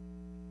humano.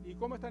 ¿Y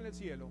cómo está en el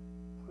cielo?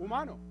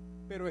 Humano,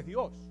 pero es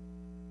Dios.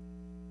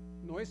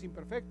 No es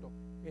imperfecto,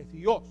 es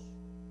Dios.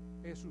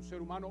 Es un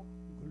ser humano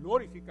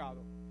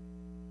glorificado,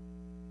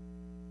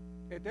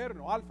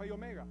 eterno, alfa y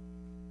omega.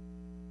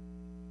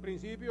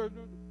 Principio,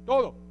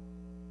 todo.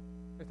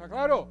 ¿Está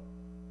claro?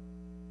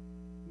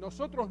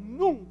 Nosotros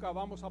nunca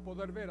vamos a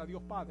poder ver a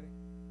Dios Padre.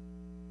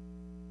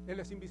 Él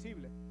es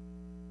invisible.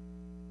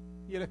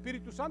 Y el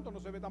Espíritu Santo no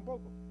se ve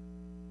tampoco.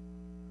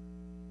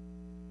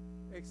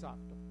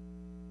 Exacto.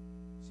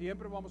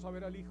 Siempre vamos a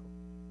ver al Hijo.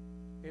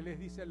 Él les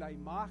dice la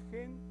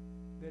imagen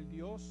del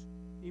Dios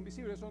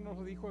invisible. Eso nos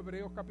lo dijo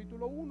Hebreos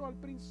capítulo 1 al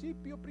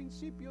principio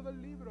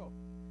del libro.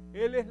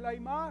 Él es la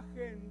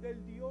imagen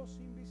del Dios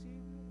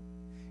invisible.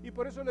 Y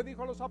por eso le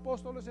dijo a los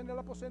apóstoles en el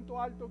aposento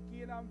alto: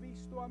 quien han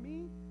visto a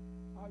mí,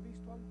 ha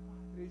visto al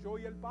Padre. Yo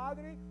y el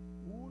Padre,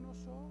 uno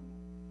somos.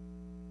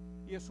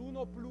 Y es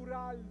uno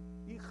plural,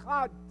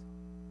 Ijad.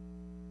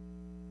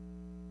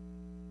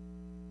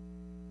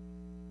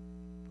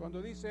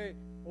 Cuando dice,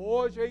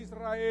 oye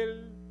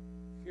Israel,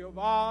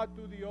 Jehová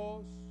tu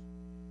Dios,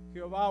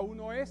 Jehová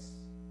uno es.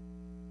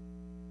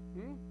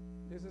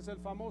 Ese es el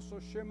famoso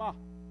Shema,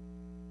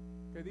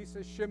 que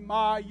dice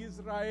Shema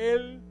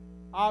Israel,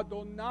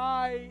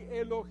 Adonai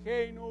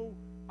Eloheinu,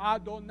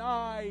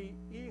 Adonai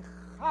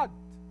Ijad.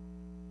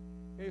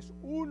 Es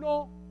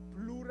uno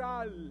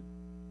plural.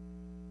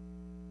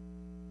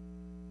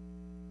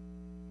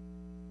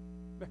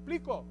 ¿Me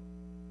explico?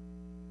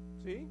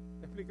 ¿Sí?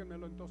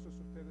 Explíquenmelo entonces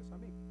ustedes a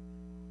mí,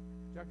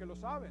 ya que lo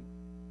saben.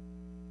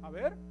 A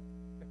ver,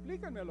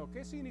 explíquenmelo.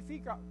 ¿Qué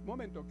significa? Un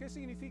momento, ¿qué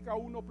significa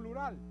uno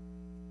plural?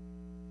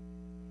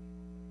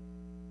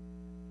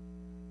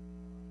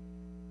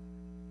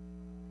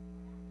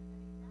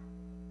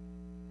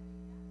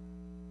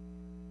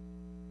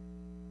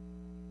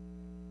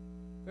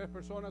 Tres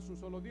personas, un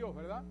solo Dios,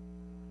 ¿verdad?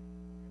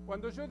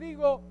 Cuando yo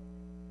digo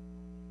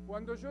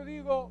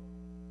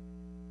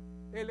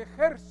el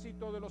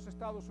ejército de los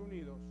Estados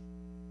Unidos,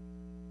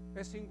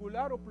 ¿es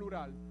singular o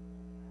plural?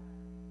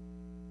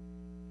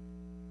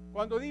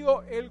 Cuando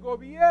digo el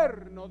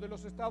gobierno de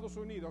los Estados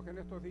Unidos, que en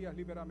estos días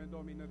libérame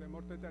domine de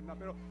muerte eterna,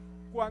 pero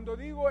cuando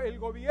digo el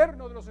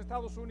gobierno de los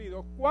Estados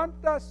Unidos,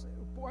 ¿cuántos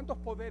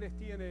poderes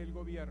tiene el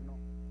gobierno?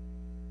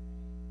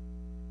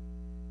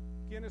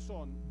 ¿Quiénes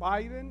son?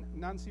 Biden,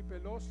 Nancy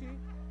Pelosi.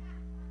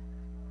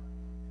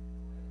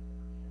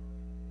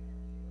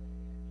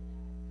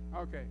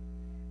 Ok.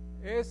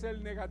 Es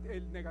el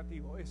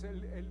negativo, es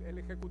el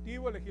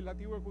ejecutivo, el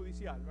legislativo y el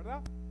judicial,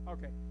 ¿verdad?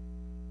 Ok.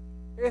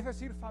 Es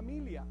decir,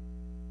 familia.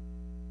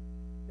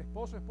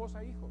 Esposo,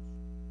 esposa, hijos.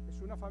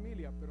 Es una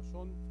familia, pero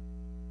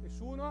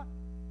es una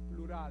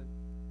plural.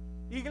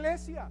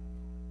 Iglesia.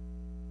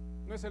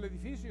 No es el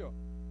edificio,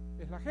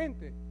 es la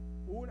gente.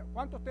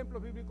 ¿Cuántos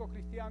templos bíblicos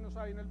cristianos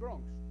hay en el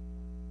Bronx?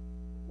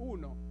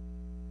 Uno.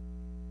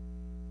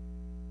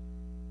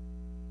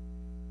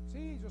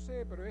 Sí, yo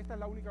sé, pero esta es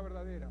la única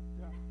verdadera.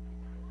 Ya.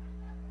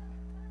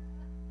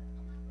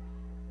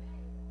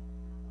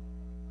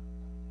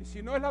 Y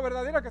si no es la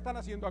verdadera, ¿qué están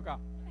haciendo acá?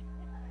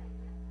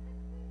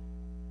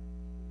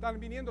 Están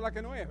viniendo la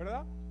que no es,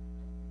 ¿verdad?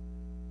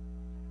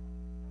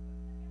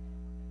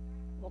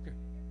 Ok.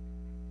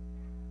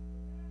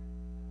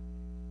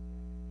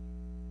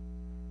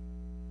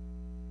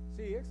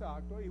 Sí,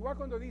 exacto. Igual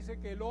cuando dice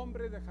que el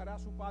hombre dejará a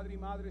su padre y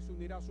madre, se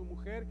unirá a su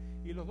mujer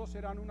y los dos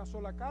serán una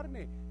sola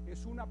carne,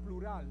 es una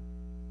plural,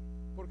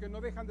 porque no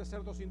dejan de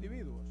ser dos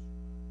individuos.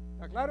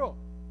 ¿Está claro?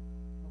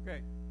 Ok.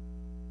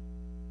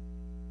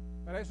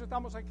 Para eso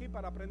estamos aquí,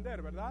 para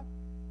aprender, ¿verdad?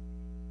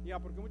 Ya,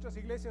 porque muchas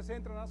iglesias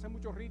entran, hacen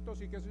muchos ritos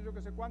y qué sé yo,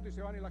 qué sé cuánto, y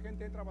se van y la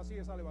gente entra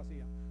vacía y sale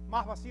vacía.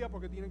 Más vacía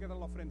porque tienen que dar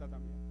la ofrenda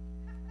también.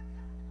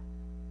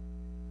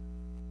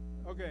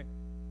 Ok.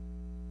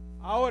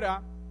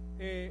 Ahora,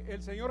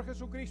 el Señor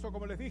Jesucristo,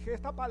 como les dije,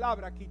 esta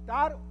palabra,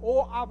 quitar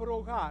o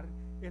abrogar,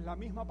 es la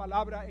misma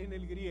palabra en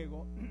el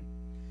griego.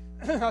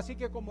 Así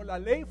que como la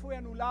ley fue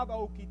anulada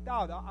o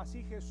quitada,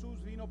 así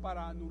Jesús vino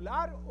para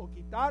anular o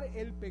quitar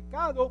el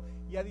pecado,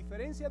 y a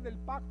diferencia del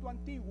pacto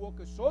antiguo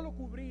que solo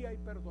cubría y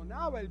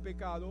perdonaba el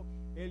pecado,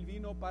 Él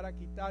vino para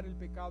quitar el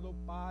pecado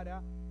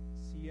para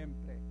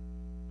siempre.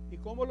 ¿Y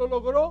cómo lo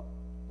logró?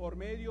 Por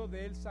medio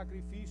del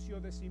sacrificio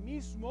de sí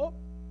mismo,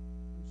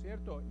 ¿no es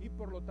cierto? Y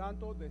por lo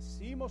tanto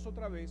decimos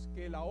otra vez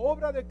que la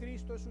obra de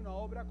Cristo es una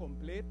obra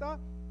completa,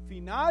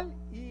 final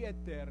y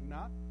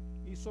eterna.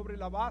 Y sobre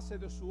la base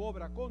de su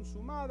obra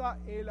consumada,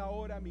 Él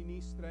ahora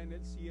ministra en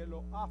el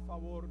cielo a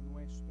favor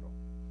nuestro.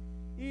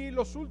 Y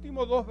los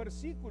últimos dos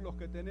versículos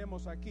que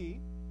tenemos aquí,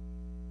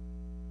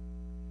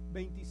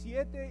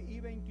 27 y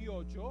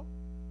 28,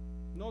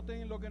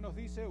 noten lo que nos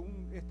dice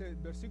este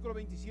versículo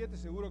 27,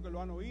 seguro que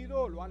lo han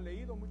oído, lo han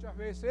leído muchas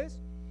veces,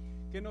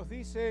 que nos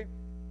dice,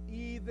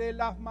 y de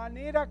la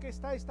manera que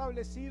está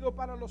establecido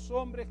para los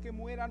hombres que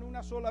mueran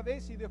una sola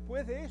vez y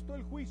después de esto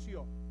el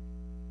juicio.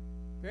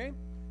 ¿Okay?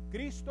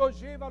 Cristo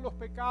lleva los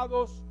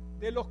pecados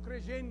de los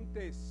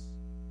creyentes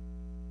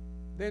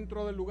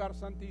dentro del lugar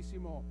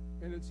santísimo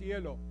en el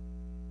cielo.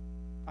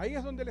 Ahí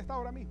es donde Él está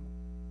ahora mismo.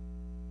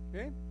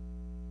 ¿Eh?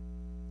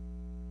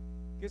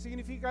 ¿Qué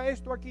significa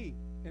esto aquí?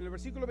 En el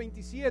versículo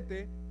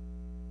 27,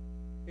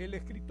 el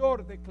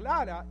escritor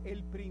declara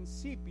el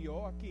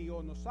principio aquí,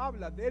 o nos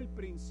habla del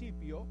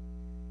principio,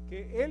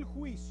 que el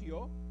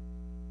juicio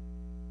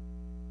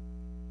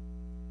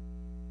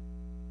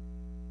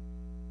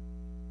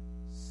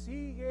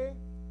sigue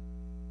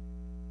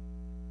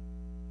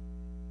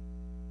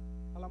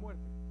a la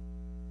muerte.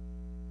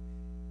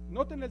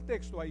 Noten el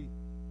texto ahí.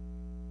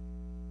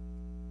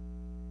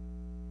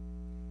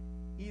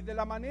 Y de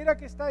la manera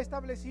que está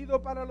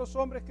establecido para los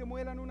hombres que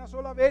mueran una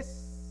sola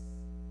vez,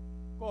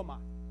 coma.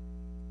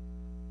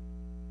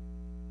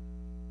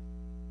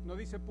 No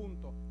dice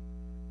punto.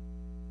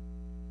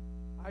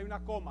 Hay una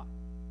coma.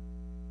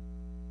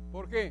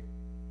 ¿Por qué?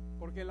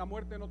 Porque la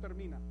muerte no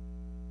termina.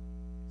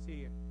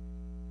 Sigue.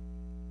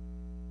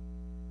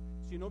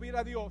 Si no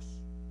hubiera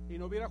Dios y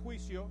no hubiera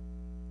juicio,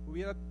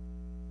 hubiera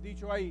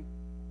dicho ahí,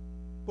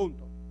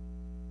 punto.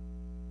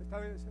 Está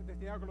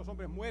destinado a que los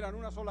hombres mueran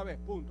una sola vez,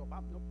 punto.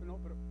 No,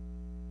 pero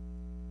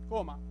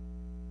coma.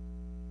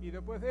 Y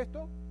después de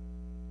esto,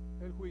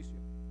 el juicio.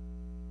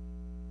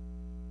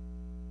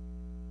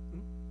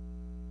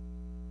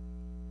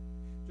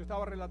 Yo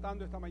estaba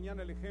relatando esta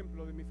mañana el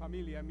ejemplo de mi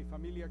familia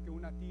que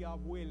una tía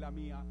abuela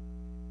mía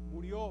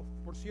murió,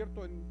 por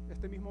cierto, en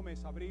este mismo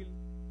mes, abril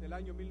del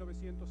año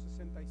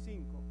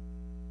 1965.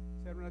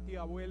 Era una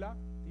tía abuela,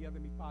 tía de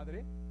mi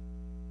padre,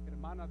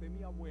 hermana de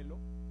mi abuelo,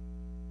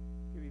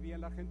 que vivía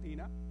en la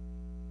Argentina,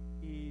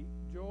 y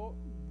yo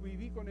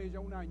viví con ella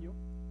un año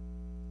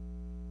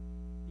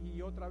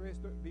y otra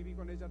vez viví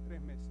con ella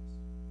 3 meses.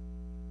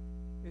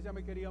 Ella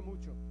me quería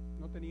mucho,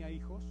 no tenía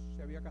hijos,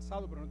 se había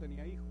casado pero no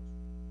tenía hijos.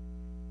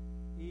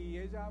 Y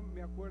ella,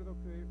 me acuerdo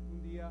que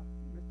un día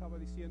me estaba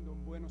diciendo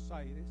en Buenos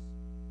Aires,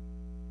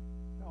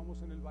 estábamos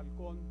en el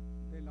balcón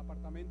del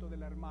apartamento de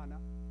la hermana,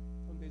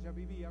 donde ella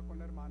vivía con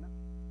la hermana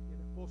y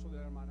el esposo de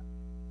la hermana,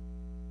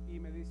 y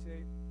me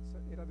dice,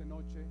 era de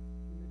noche,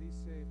 y me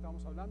dice,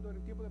 estábamos hablando en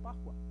el tiempo de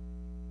Pascua,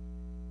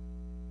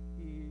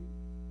 y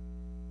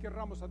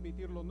querramos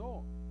admitirlo,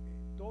 no,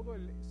 todo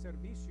el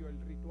servicio,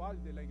 el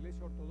ritual de la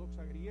Iglesia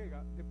Ortodoxa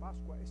griega de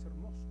Pascua es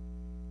hermoso,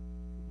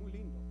 muy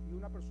lindo, y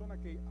una persona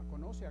que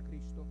conoce a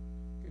Cristo,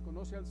 que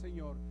conoce al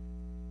Señor,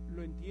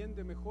 lo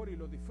entiende mejor y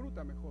lo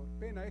disfruta mejor.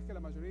 Pena es que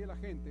la mayoría de la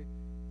gente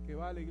que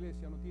va a la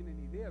iglesia no tiene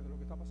ni idea de lo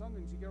que está pasando,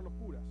 ni siquiera los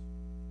curas,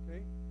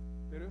 ¿okay?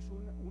 Pero es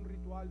un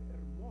ritual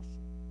hermoso.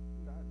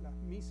 Las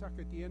misas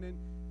que tienen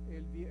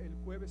el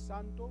jueves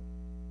santo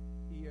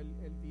y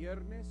el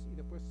viernes y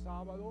después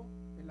sábado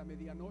en la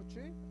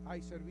medianoche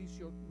hay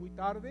servicio muy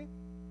tarde,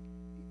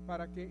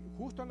 para que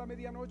justo en la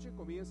medianoche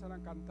comienzan a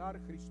cantar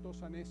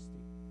Christos Anesti.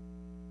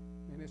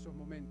 En esos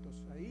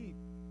momentos ahí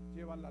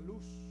llevan la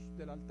luz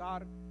del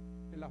altar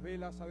en las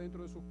velas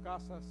adentro de sus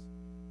casas,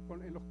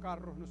 en los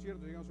carros, ¿no es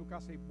cierto? Llegan a su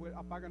casa y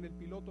apagan el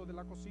piloto de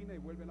la cocina y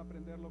vuelven a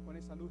prenderlo con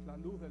esa luz, la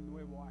luz del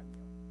nuevo año.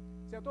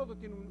 O sea, todo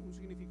tiene un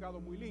significado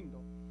muy lindo.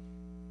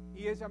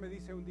 Y ella me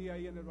dice un día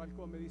ahí en el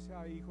balcón, me dice,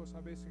 ay hijo,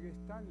 sabes que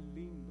es tan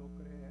lindo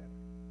creer.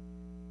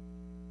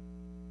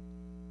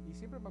 Y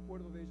siempre me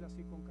acuerdo de ella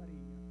así con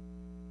cariño.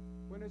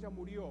 Bueno, ella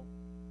murió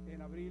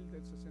en abril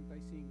del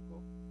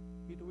 65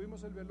 y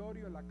tuvimos el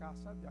velorio en la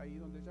casa de ahí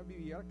donde ella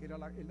vivía, que era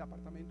el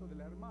apartamento de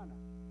la hermana.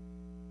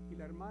 Y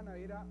la hermana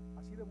era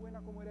así de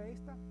buena como era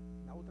esta,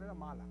 la otra era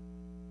mala.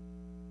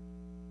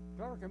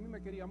 Claro que a mí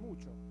me quería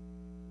mucho,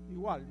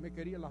 igual,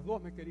 las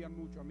dos me querían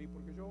mucho a mí,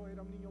 porque yo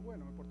era un niño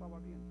bueno, me portaba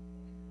bien.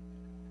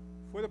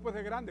 Fue después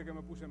de grande que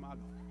me puse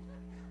malo.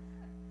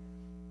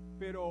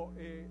 Pero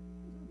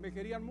me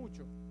querían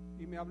mucho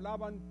y me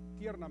hablaban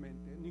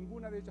tiernamente.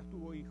 Ninguna de ellas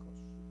tuvo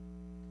hijos.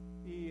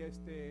 Y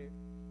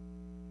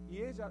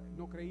ella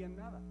no creía en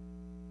nada.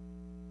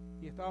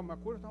 Y me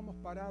acuerdo, estábamos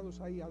parados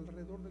ahí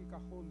alrededor del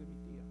cajón de mi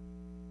tía.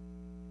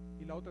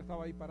 Y la otra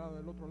estaba ahí parada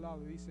del otro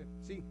lado y dice,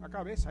 sí,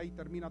 acá ves, ahí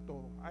termina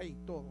todo, ahí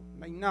todo,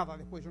 no hay nada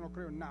después, yo no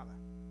creo en nada.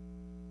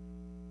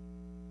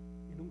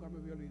 Y nunca me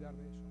voy a olvidar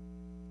de eso.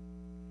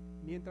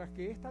 Mientras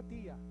que esta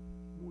tía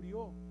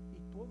murió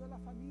y toda la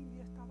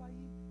familia estaba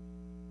ahí,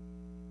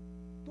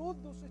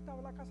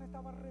 la casa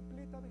estaba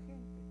repleta de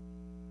gente.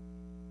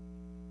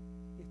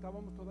 Y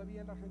estábamos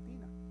todavía en la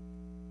Argentina.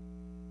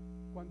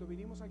 Cuando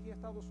vinimos aquí a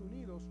Estados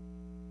Unidos,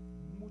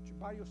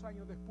 varios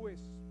años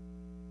después,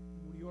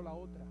 murió la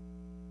otra.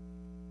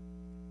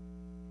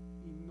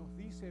 Y nos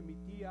dice mi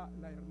tía,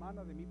 la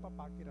hermana de mi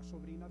papá, que era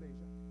sobrina de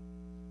ella,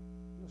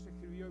 nos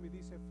escribió y me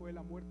dice, fue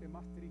la muerte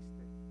más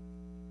triste,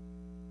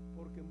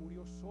 porque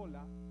murió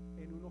sola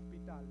en un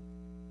hospital,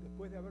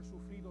 después de haber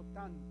sufrido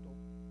tanto,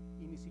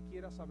 y ni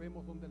siquiera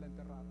sabemos dónde la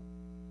enterraron.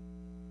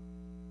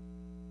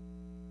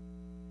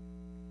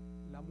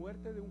 La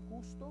muerte de un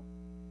justo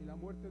y la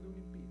muerte de un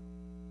impío.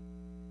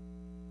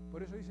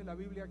 Por eso dice la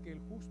Biblia que el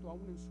justo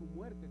aún en su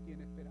muerte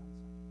tiene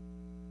esperanza.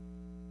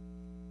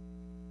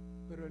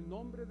 Pero el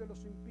nombre de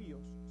los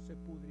impíos se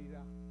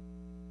pudrirá.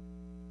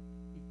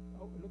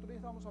 Y el otro día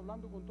estábamos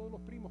hablando con todos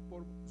los primos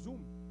por Zoom.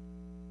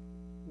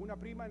 Una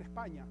prima en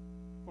España,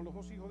 con los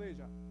 2 hijos de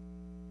ella.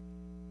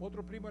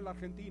 Otro primo en la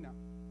Argentina.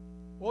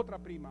 Otra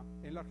prima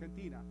en la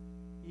Argentina.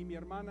 Y mi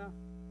hermana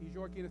y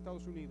yo aquí en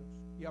Estados Unidos.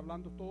 Y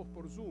hablando todos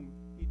por Zoom.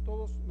 Y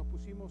todos nos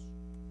pusimos,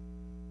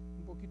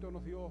 un poquito me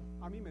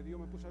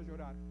puse a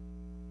llorar.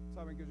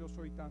 Saben que yo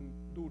soy tan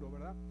duro,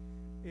 ¿verdad?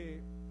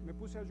 Me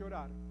puse a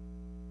llorar.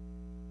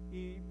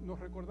 Y nos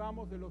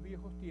recordamos de los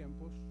viejos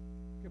tiempos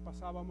que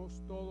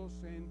pasábamos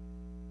todos en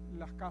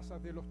las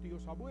casas de los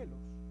tíos abuelos.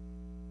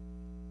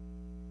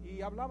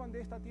 Y hablaban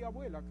de esta tía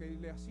abuela que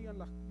le hacían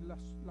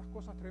las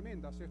cosas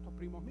tremendas a estos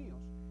primos míos.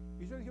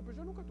 Y yo dije, pero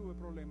yo nunca tuve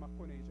problemas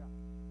con ella.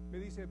 Me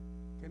dice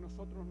que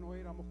nosotros no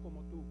éramos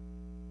como tú.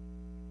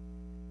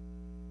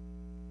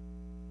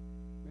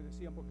 Me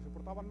decían porque se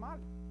portaban mal.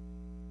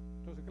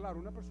 Entonces, claro,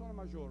 una persona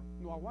mayor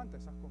no aguanta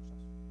esas cosas.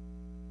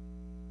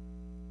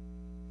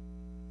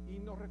 Y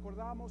nos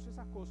recordamos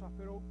esas cosas,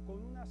 pero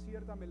con una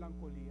cierta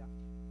melancolía.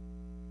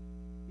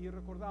 y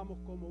recordamos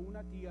como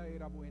una tía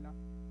era buena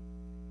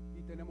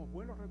y tenemos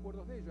buenos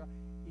recuerdos de ella,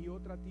 y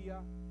otra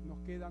tía nos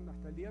quedan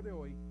hasta el día de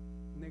hoy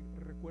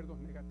recuerdos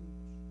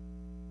negativos.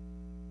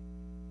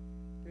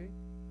 ¿Okay?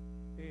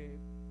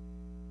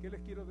 ¿Qué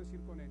les quiero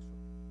decir con eso?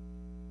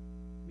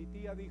 Mi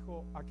tía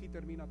dijo, aquí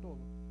termina todo,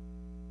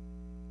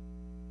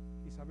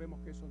 y sabemos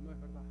que eso no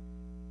es verdad,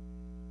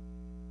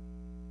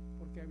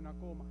 porque hay una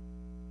coma.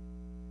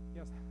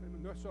 Ya sabemos,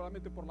 no es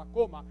solamente por la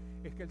coma,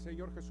 es que el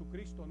Señor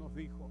Jesucristo nos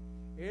dijo,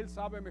 Él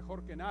sabe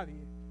mejor que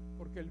nadie,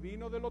 porque Él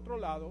vino del otro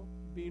lado,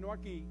 vino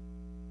aquí,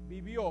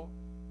 vivió,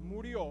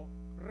 murió,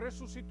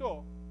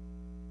 resucitó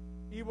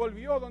y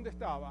volvió donde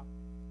estaba.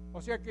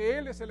 O sea que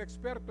Él es el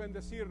experto en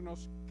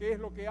decirnos qué es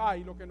lo que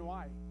hay y lo que no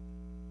hay,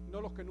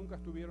 no los que nunca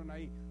estuvieron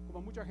ahí.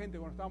 Como mucha gente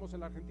cuando estábamos en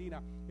la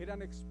Argentina,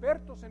 eran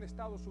expertos en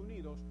Estados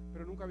Unidos,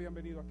 pero nunca habían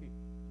venido aquí.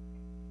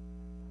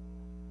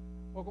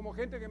 O como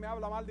gente que me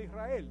habla mal de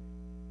Israel,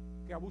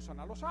 que abusan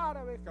a los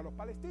árabes, que a los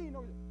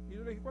palestinos. Y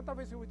yo le dije, ¿cuántas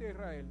veces fuiste a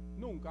Israel?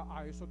 Nunca.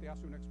 Ah, eso te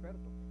hace un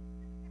experto.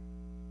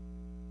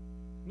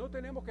 No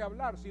tenemos que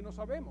hablar si no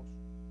sabemos,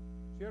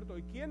 ¿cierto?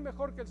 ¿Y quién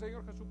mejor que el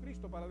Señor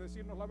Jesucristo para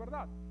decirnos la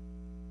verdad?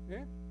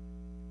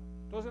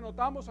 Entonces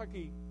notamos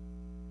aquí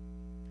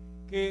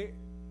que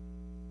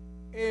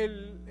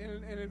en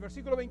el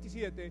versículo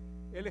 27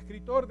 el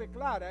escritor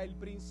declara el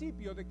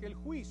principio de que el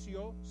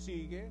juicio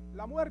sigue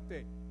la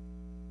muerte.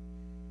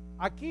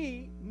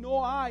 Aquí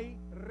no hay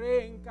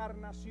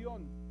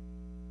reencarnación.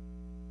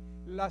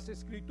 Las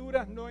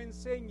escrituras no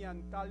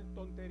enseñan tal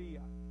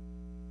tontería.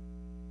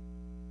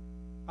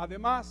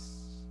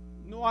 Además,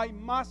 no hay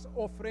más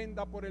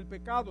ofrenda por el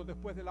pecado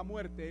después de la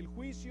muerte. El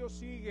juicio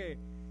sigue,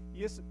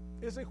 y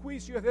ese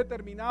juicio es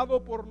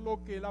determinado por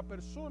lo que la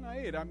persona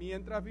era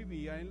mientras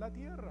vivía en la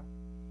tierra.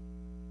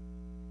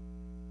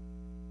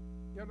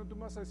 Ya no tú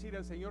vas a decir,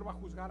 el Señor va a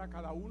juzgar a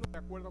cada uno de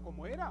acuerdo a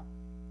cómo era.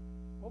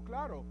 Oh,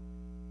 claro.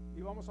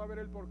 Y vamos a ver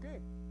el por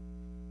qué.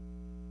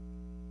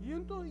 Y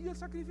el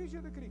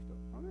sacrificio de Cristo.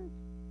 Amén.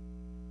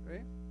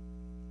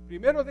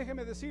 Primero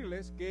déjenme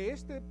decirles que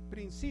este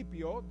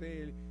principio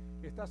que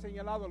está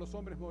señalado a los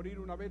hombres morir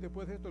una vez,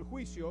 después de esto el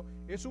juicio,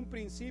 es un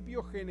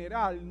principio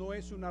general, no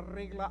es una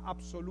regla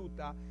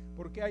absoluta,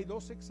 porque hay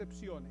dos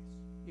excepciones.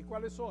 ¿Y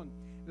cuáles son?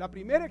 La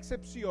primera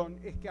excepción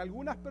es que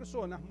algunas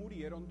personas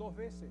murieron 2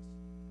 veces.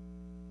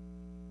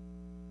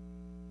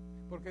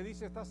 Porque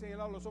dice, está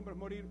señalado a los hombres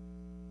morir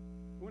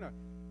una.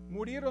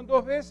 Murieron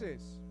 2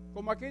 veces,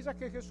 como aquellas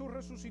que Jesús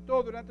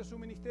resucitó durante su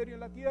ministerio en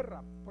la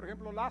tierra. Por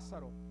ejemplo,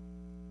 Lázaro,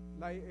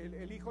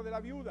 el hijo de la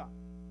viuda.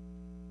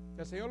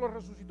 El Señor los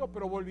resucitó,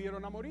 pero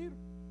volvieron a morir.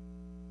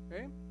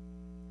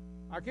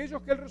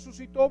 Aquellos que Él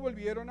resucitó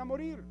volvieron a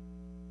morir.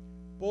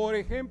 Por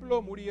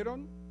ejemplo,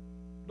 murieron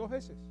 2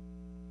 veces.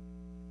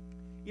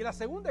 Y la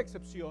segunda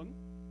excepción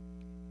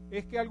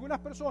es que algunas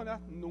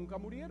personas nunca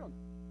murieron,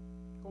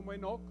 como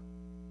Enoc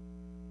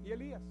y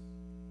Elías.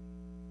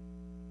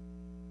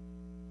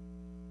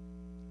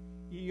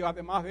 Y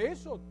además de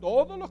eso,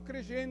 todos los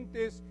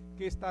creyentes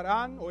que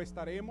estarán o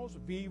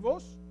estaremos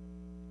vivos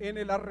en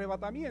el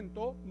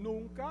arrebatamiento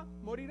nunca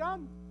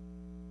morirán.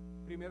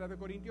 1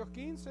 Corintios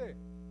 15.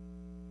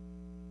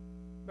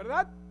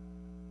 ¿Verdad?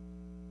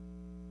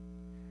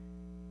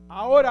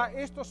 Ahora,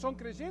 estos son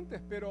creyentes,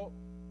 pero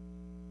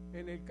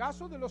en el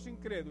caso de los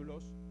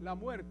incrédulos, la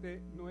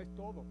muerte no es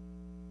todo.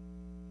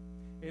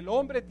 El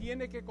hombre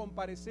tiene que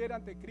comparecer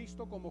ante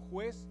Cristo como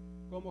juez,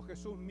 como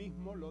Jesús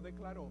mismo lo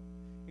declaró.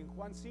 En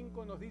Juan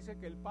 5 nos dice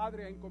que el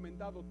Padre ha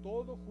encomendado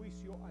todo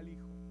juicio al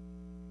Hijo.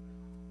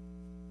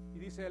 Y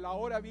dice, la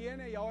hora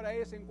viene y ahora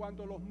es en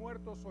cuanto los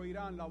muertos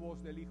oirán la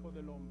voz del Hijo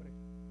del Hombre.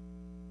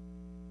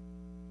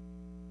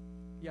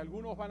 Y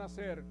algunos van a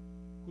ser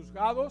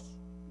juzgados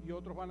y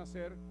otros van a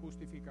ser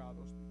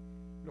justificados.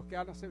 Los que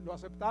lo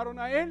aceptaron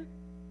a Él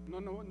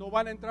no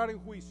van a entrar en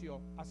juicio.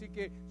 Así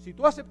que si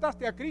tú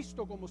aceptaste a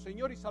Cristo como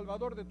Señor y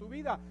Salvador de tu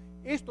vida,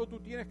 esto tú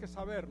tienes que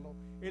saberlo.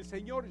 El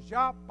Señor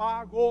ya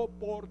pagó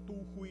por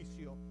tu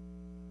juicio.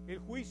 El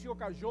juicio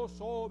cayó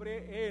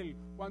sobre Él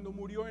cuando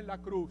murió en la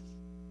cruz.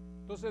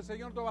 Entonces el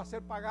Señor te va a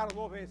hacer pagar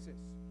 2 veces.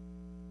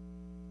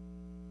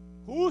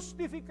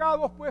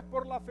 Justificados pues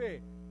por la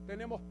fe,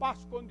 tenemos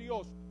paz con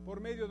Dios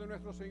por medio de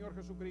nuestro Señor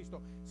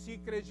Jesucristo. Si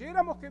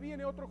creyéramos que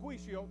viene otro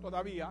juicio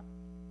todavía,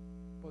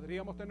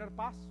 ¿podríamos tener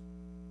paz?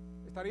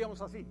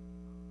 Estaríamos así.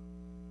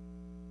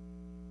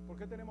 ¿Por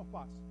qué tenemos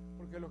paz?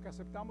 Porque los que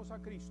aceptamos a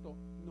Cristo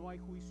no hay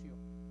juicio.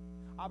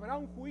 Habrá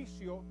un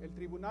juicio, el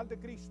tribunal de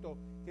Cristo,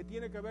 que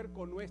tiene que ver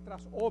con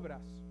nuestras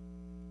obras,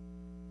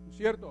 ¿no es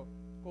cierto?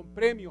 Con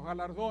premios,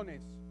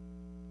 galardones,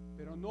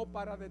 pero no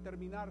para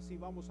determinar si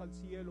vamos al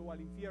cielo o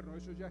al infierno.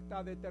 Eso ya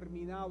está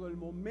determinado el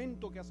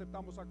momento que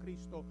aceptamos a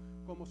Cristo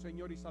como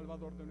Señor y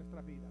Salvador de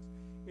nuestras vidas.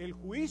 El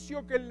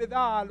juicio que Él le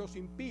da a los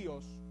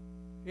impíos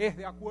es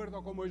de acuerdo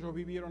a cómo ellos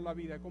vivieron la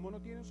vida. Y como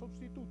no tienen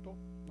sustituto,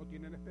 no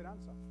tienen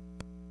esperanza.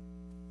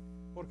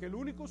 Porque el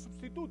único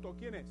sustituto,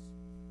 ¿quién es?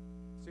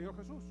 El Señor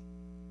Jesús.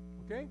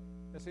 ¿Ok?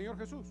 El Señor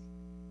Jesús.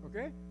 ¿Ok?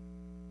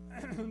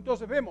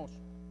 Entonces vemos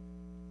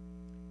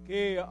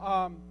que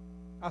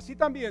así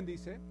también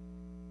dice,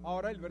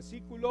 ahora el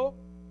versículo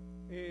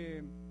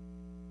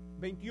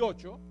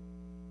 28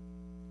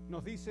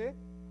 nos dice: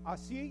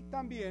 así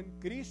también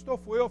Cristo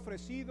fue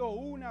ofrecido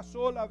una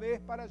sola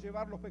vez para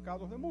llevar los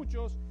pecados de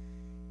muchos,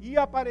 y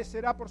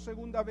aparecerá por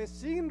segunda vez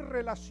sin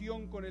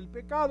relación con el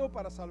pecado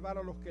para salvar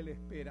a los que le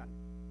esperan.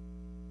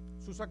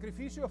 Su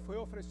sacrificio fue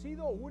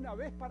ofrecido una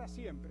vez para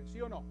siempre, ¿sí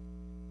o no?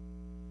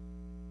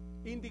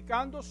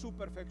 Indicando su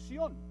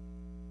perfección.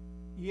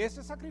 Y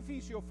ese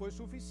sacrificio fue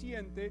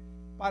suficiente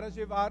para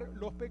llevar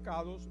los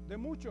pecados de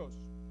muchos.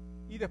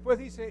 Y después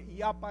dice: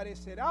 y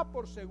aparecerá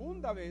por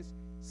segunda vez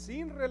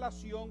sin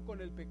relación con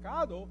el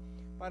pecado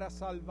para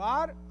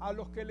salvar a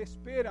los que le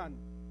esperan.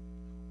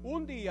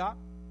 Un día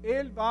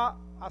Él va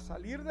a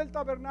salir del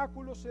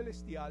tabernáculo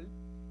celestial,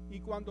 y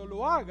cuando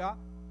lo haga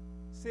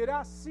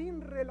será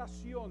sin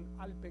relación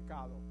al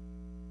pecado.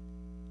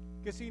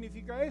 ¿Qué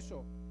significa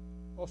eso?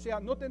 O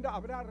sea,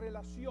 habrá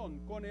relación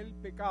con el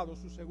pecado,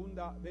 su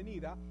segunda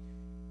venida.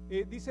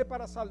 Dice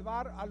para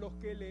salvar a los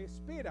que le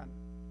esperan.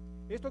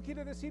 Esto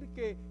quiere decir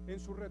que en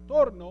su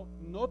retorno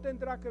no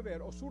tendrá que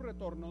ver, o su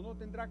retorno no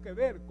tendrá que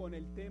ver con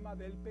el tema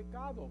del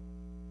pecado.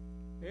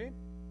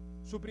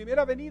 Su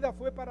primera venida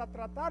fue para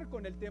tratar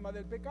con el tema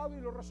del pecado y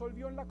lo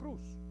resolvió en la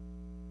cruz.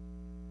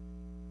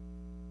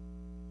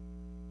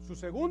 Su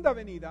segunda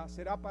venida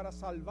será para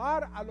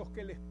salvar a los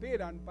que le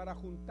esperan, para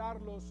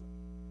juntarlos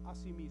a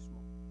sí mismo.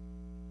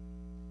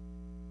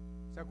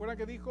 ¿Se acuerdan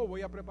que dijo: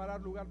 voy a preparar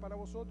lugar para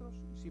vosotros?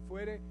 Si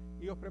fuere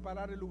y os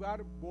preparar el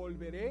lugar,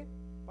 volveré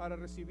para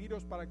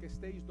recibiros, para que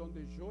estéis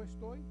donde yo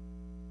estoy.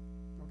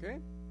 ¿Ok?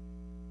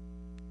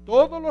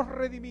 Todos los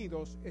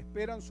redimidos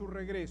esperan su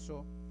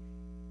regreso,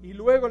 y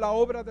luego la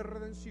obra de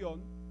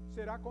redención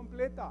será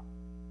completa.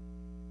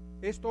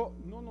 Esto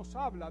no nos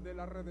habla de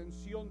la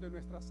redención de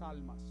nuestras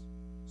almas,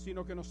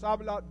 sino que nos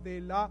habla de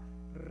la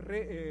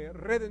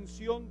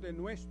redención de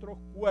nuestros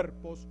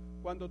cuerpos,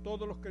 cuando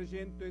todos los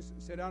creyentes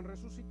serán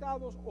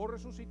resucitados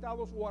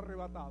o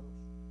arrebatados.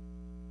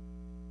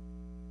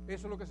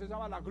 Eso es lo que se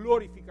llama la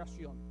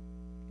glorificación,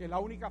 que es la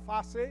única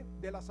fase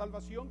de la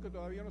salvación que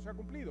todavía no se ha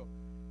cumplido.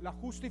 La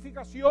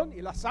justificación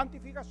y la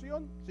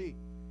santificación, sí,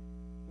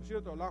 ¿no es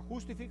cierto? La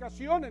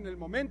justificación en el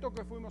momento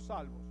que fuimos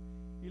salvos,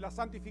 y la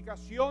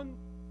santificación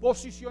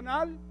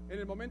posicional en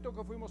el momento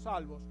que fuimos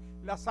salvos.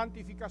 La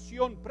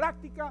santificación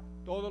práctica,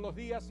 todos los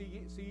días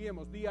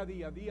seguimos día a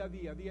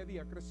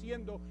día,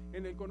 creciendo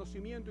en el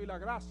conocimiento y la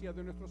gracia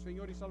de nuestro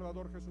Señor y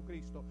Salvador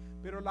Jesucristo.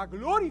 Pero la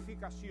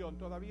glorificación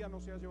todavía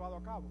no se ha llevado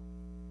a cabo.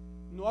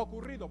 No ha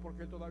ocurrido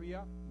porque Él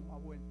todavía no ha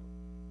vuelto.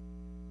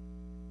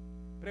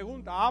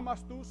 Pregunta: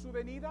 ¿amas tú su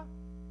venida?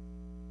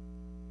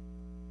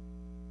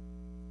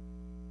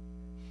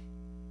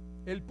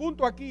 El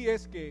punto aquí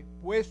es que,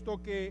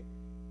 puesto que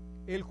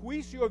el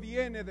juicio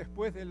viene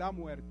después de la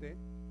muerte,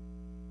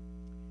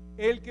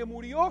 el que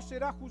murió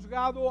será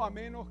juzgado a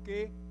menos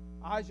que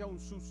haya un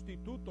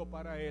sustituto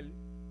para él,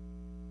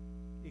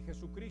 y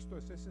Jesucristo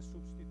es ese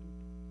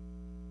sustituto.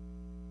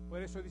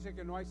 Por eso dice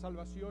que no hay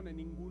salvación en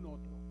ningún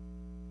otro,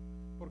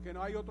 porque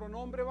no hay otro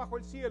nombre bajo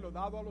el cielo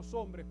dado a los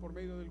hombres por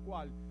medio del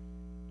cual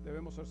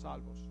debemos ser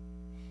salvos.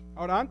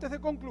 Ahora, antes de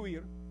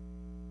concluir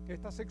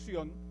esta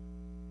sección,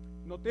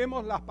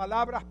 notemos las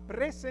palabras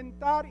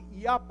presentar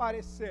y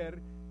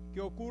aparecer, que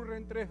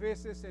ocurren 3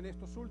 veces en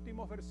estos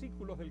últimos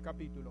versículos del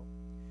capítulo.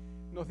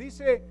 Nos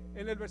dice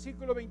en el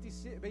versículo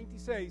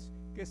 26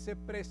 que se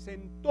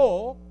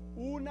presentó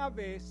una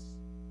vez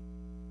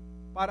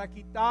para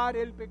quitar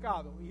el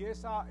pecado, y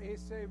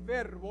ese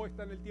verbo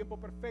está en el tiempo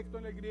perfecto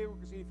en el griego,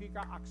 que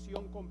significa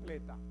acción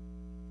completa.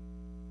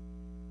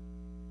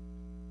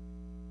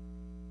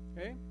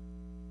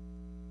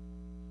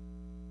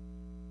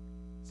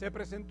 Se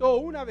presentó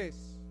una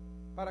vez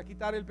para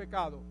quitar el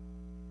pecado.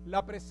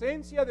 La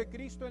presencia de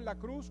Cristo en la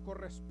cruz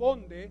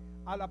corresponde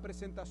a la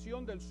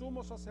presentación del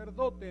sumo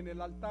sacerdote en el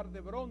altar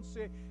de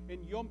bronce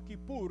en Yom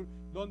Kippur,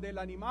 donde el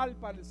animal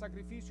para el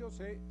sacrificio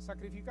se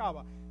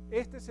sacrificaba.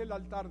 Este es el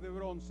altar de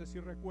bronce, si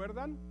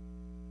recuerdan.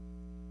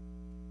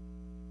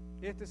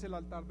 Este es el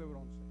altar de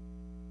bronce.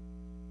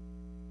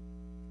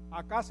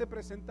 Acá se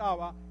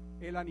presentaba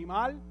el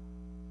animal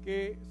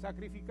que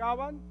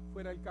sacrificaban,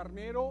 fuera el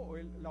carnero o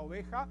la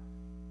oveja,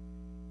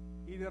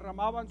 y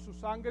derramaban su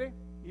sangre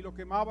y lo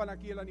quemaban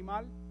aquí el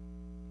animal.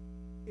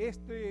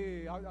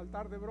 Este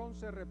altar de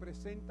bronce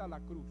representa la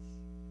cruz,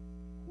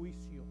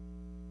 juicio.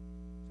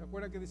 ¿Se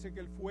acuerdan que dice que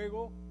el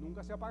fuego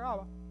nunca se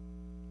apagaba?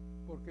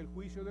 Porque el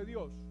juicio de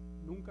Dios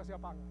nunca se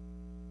apaga.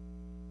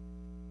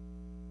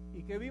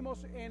 ¿Y que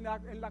vimos en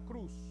la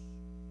cruz?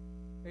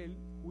 El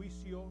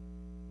juicio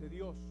de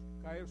Dios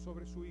caer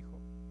sobre su Hijo.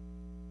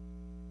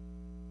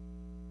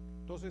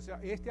 Entonces,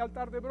 este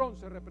altar de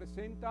bronce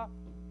representa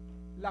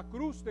la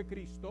cruz de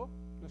Cristo,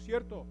 ¿no es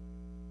cierto?,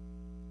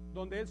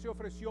 donde Él se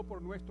ofreció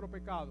por nuestro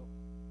pecado.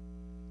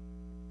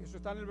 Eso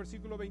está en el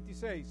versículo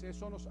 26.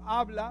 Eso nos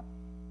habla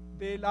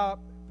de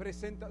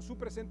su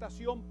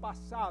presentación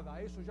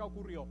pasada. Eso ya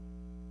ocurrió,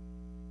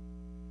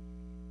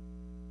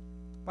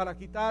 para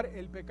quitar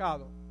el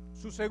pecado.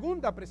 Su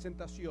segunda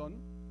presentación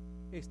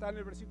está en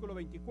el versículo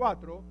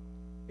 24.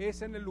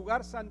 Es en el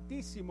lugar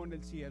santísimo en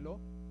el cielo,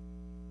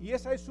 Y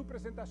esa es su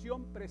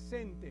presentación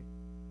presente.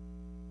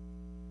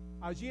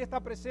 Allí está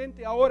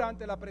presente ahora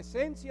ante la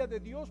presencia de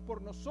Dios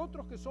por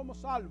nosotros que somos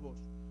salvos.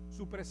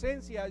 Su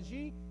presencia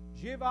allí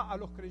lleva a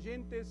los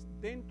creyentes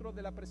dentro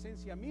de la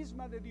presencia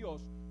misma de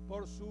Dios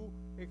por su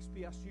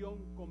expiación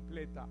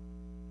completa.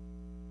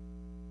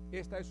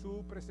 Esta es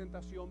su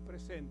presentación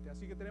presente.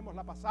 Así que tenemos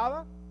la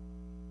pasada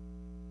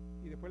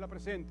y después la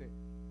presente.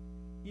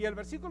 Y el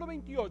versículo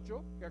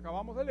 28 que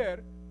acabamos de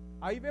leer,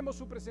 ahí vemos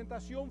su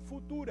presentación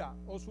futura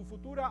o su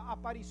futura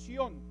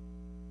aparición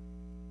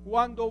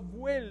cuando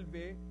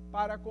vuelve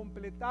para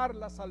completar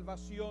la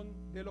salvación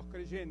de los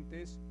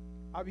creyentes,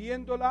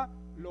 habiéndola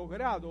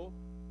logrado,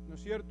 ¿no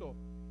es cierto?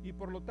 Y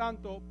por lo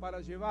tanto para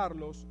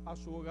llevarlos a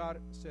su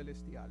hogar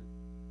celestial.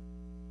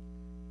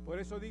 Por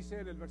eso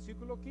dice en el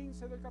versículo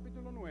 15 del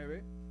capítulo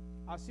 9,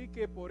 así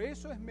que por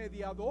eso es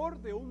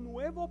mediador de un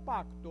nuevo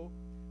pacto,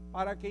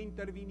 para que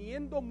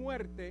interviniendo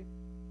muerte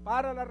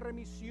para la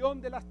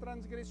remisión de las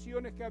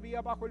transgresiones que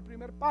había bajo el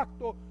primer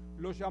pacto,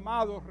 los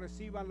llamados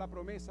reciban la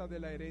promesa de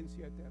la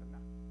herencia eterna.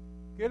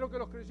 ¿Qué es lo que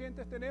los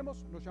creyentes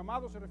tenemos? Los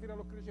llamados se refieren a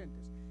los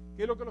creyentes.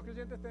 ¿Qué es lo que los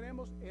creyentes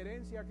tenemos?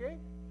 Herencia ¿qué?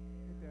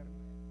 Eterna.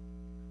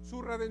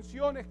 Su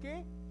redención es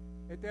 ¿qué?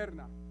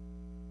 Eterna.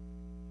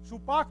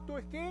 Su pacto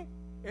es ¿qué?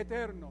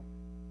 Eterno.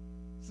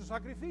 Su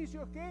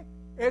sacrificio es ¿qué?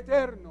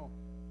 Eterno.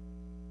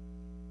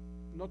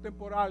 No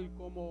temporal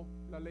como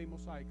la ley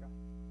mosaica,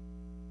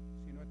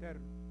 sino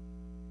eterno.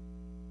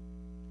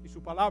 Y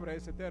su palabra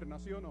es eterna,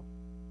 ¿sí o no?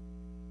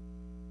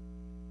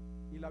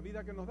 Y la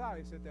vida que nos da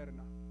es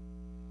eterna.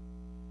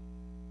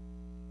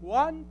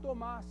 ¿Cuánto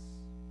más,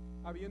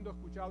 habiendo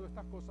escuchado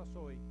estas cosas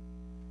hoy,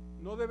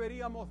 no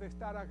deberíamos de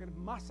estar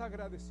más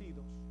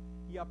agradecidos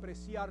y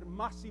apreciar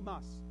más y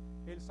más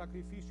el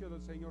sacrificio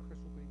del Señor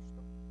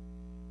Jesucristo?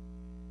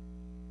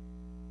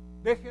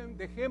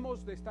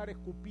 Dejemos de estar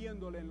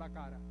escupiéndole en la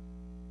cara,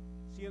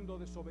 siendo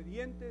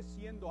desobedientes,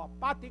 siendo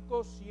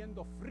apáticos,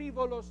 siendo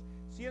frívolos,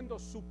 siendo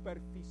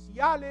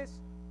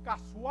superficiales,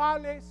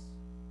 casuales.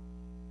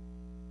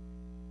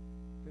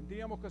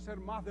 Tendríamos que ser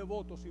más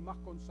devotos y más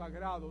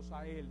consagrados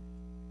a Él,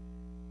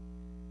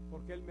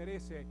 porque Él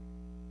merece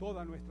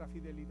toda nuestra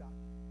fidelidad,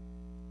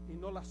 y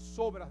no las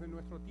sobras de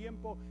nuestro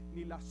tiempo,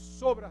 ni las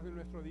sobras de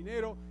nuestro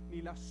dinero,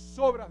 ni las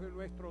sobras de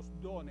nuestros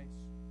dones,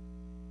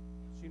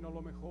 sino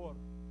lo mejor.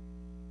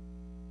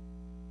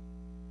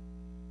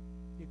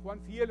 Y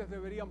cuán fieles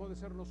deberíamos de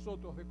ser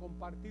nosotros de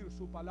compartir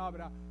su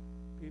palabra,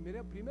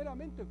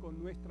 primeramente con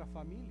nuestras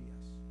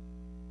familias.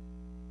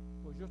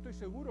 Pues yo estoy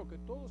seguro que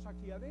todos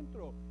aquí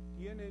adentro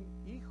tienen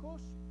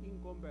hijos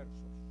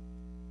inconversos.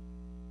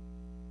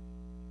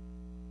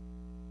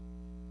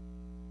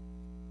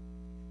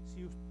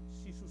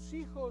 Si sus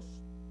hijos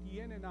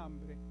tienen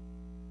hambre,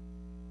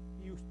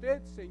 y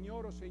usted,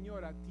 señor o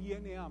señora,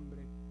 tiene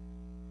hambre,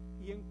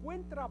 y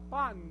encuentra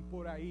pan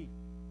por ahí,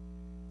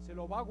 ¿se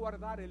lo va a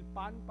guardar el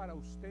pan para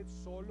usted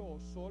solo o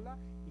sola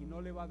y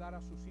no le va a dar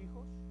a sus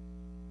hijos?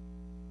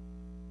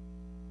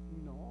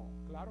 No,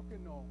 claro que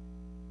no.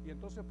 Y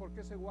entonces, ¿por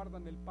qué se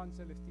guardan el pan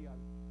celestial?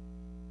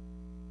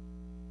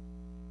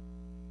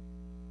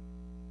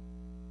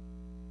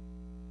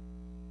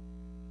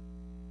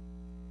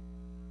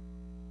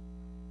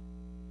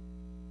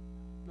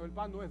 No, el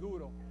pan no es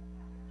duro.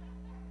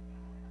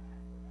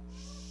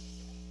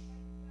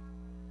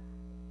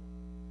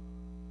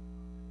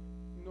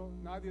 No,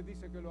 nadie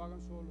dice que lo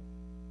hagan solo.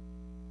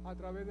 A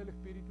través del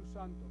Espíritu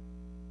Santo.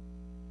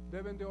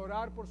 Deben de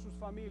orar por sus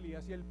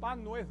familias. Y el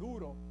pan no es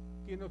duro.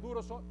 Quienes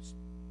duros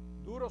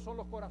son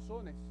los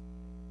corazones.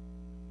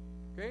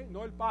 ¿Okay?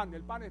 No el pan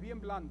es bien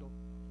blando.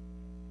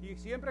 Y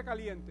siempre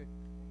caliente.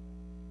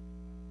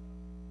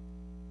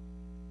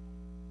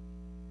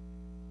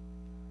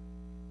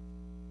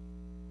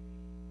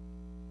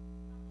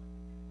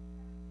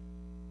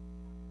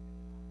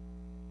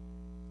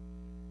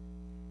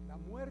 La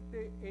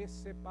muerte es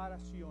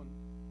separación,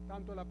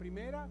 tanto la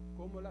primera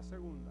como la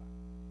segunda.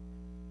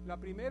 La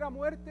primera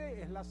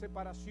muerte es la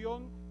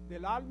separación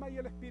del alma y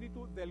el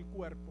espíritu del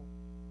cuerpo.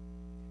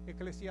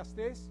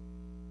 Eclesiastés,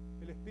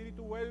 el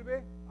espíritu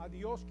vuelve a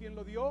Dios quien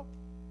lo dio,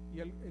 y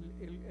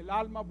el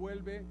alma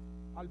vuelve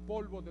al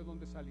polvo de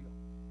donde salió.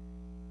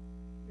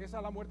 Esa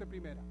es la muerte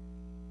primera.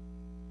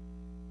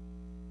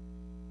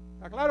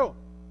 ¿Está claro?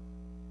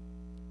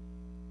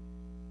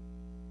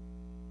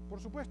 Por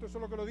supuesto, eso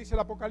es lo que lo dice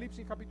el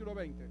Apocalipsis capítulo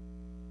 20.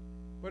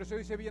 Por eso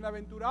dice,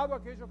 bienaventurado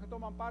aquellos que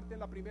toman parte en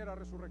la primera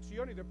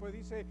resurrección, y después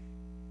dice,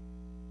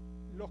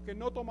 los que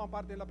no toman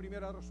parte en la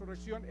primera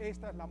resurrección,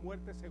 esta es la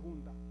muerte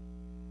segunda.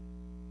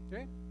 ¿Sí?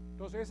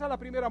 Entonces esa es la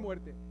primera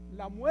muerte.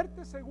 La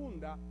muerte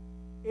segunda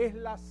es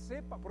la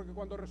porque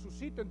cuando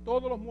resuciten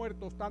todos los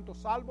muertos, tanto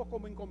salvos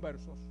como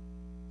inconversos,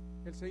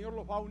 el Señor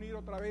los va a unir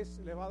otra vez,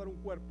 les va a dar un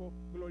cuerpo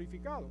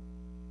glorificado.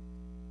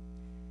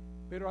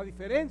 Pero a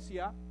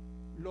diferencia,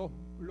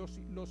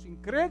 los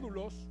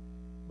incrédulos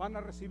van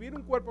a recibir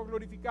un cuerpo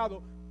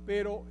glorificado,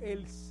 pero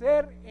el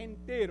ser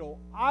entero,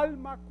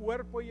 alma,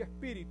 cuerpo y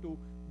espíritu,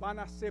 van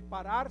a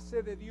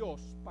separarse de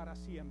Dios para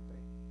siempre,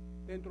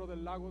 dentro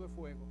del lago de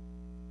fuego.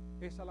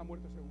 Esa es la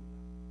muerte segunda.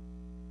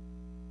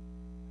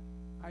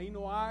 Ahí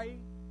no hay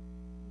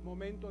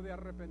momento de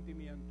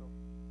arrepentimiento.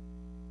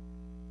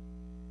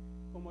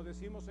 Como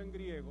decimos en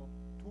griego,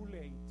 too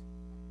late.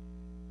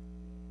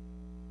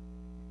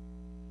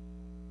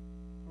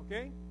 ¿Ok?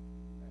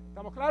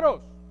 ¿Estamos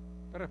claros?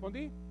 ¿Te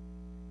respondí?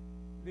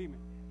 Dime.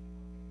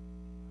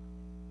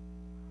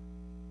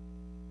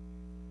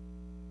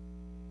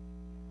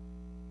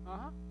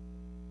 Ajá.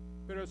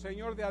 Pero el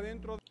Señor de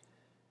adentro.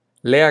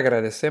 Le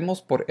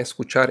agradecemos por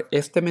escuchar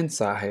este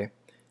mensaje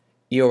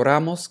y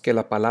oramos que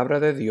la palabra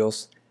de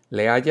Dios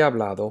le haya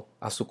hablado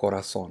a su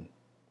corazón.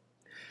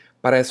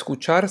 Para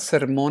escuchar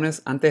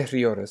sermones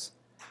anteriores,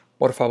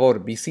 por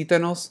favor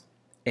visítenos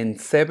en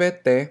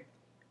cbttbc.com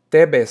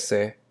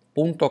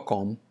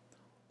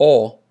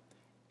o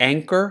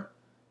anchor.fm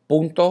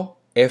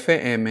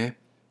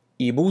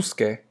y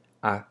busque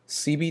a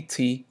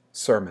CBT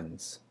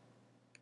Sermons.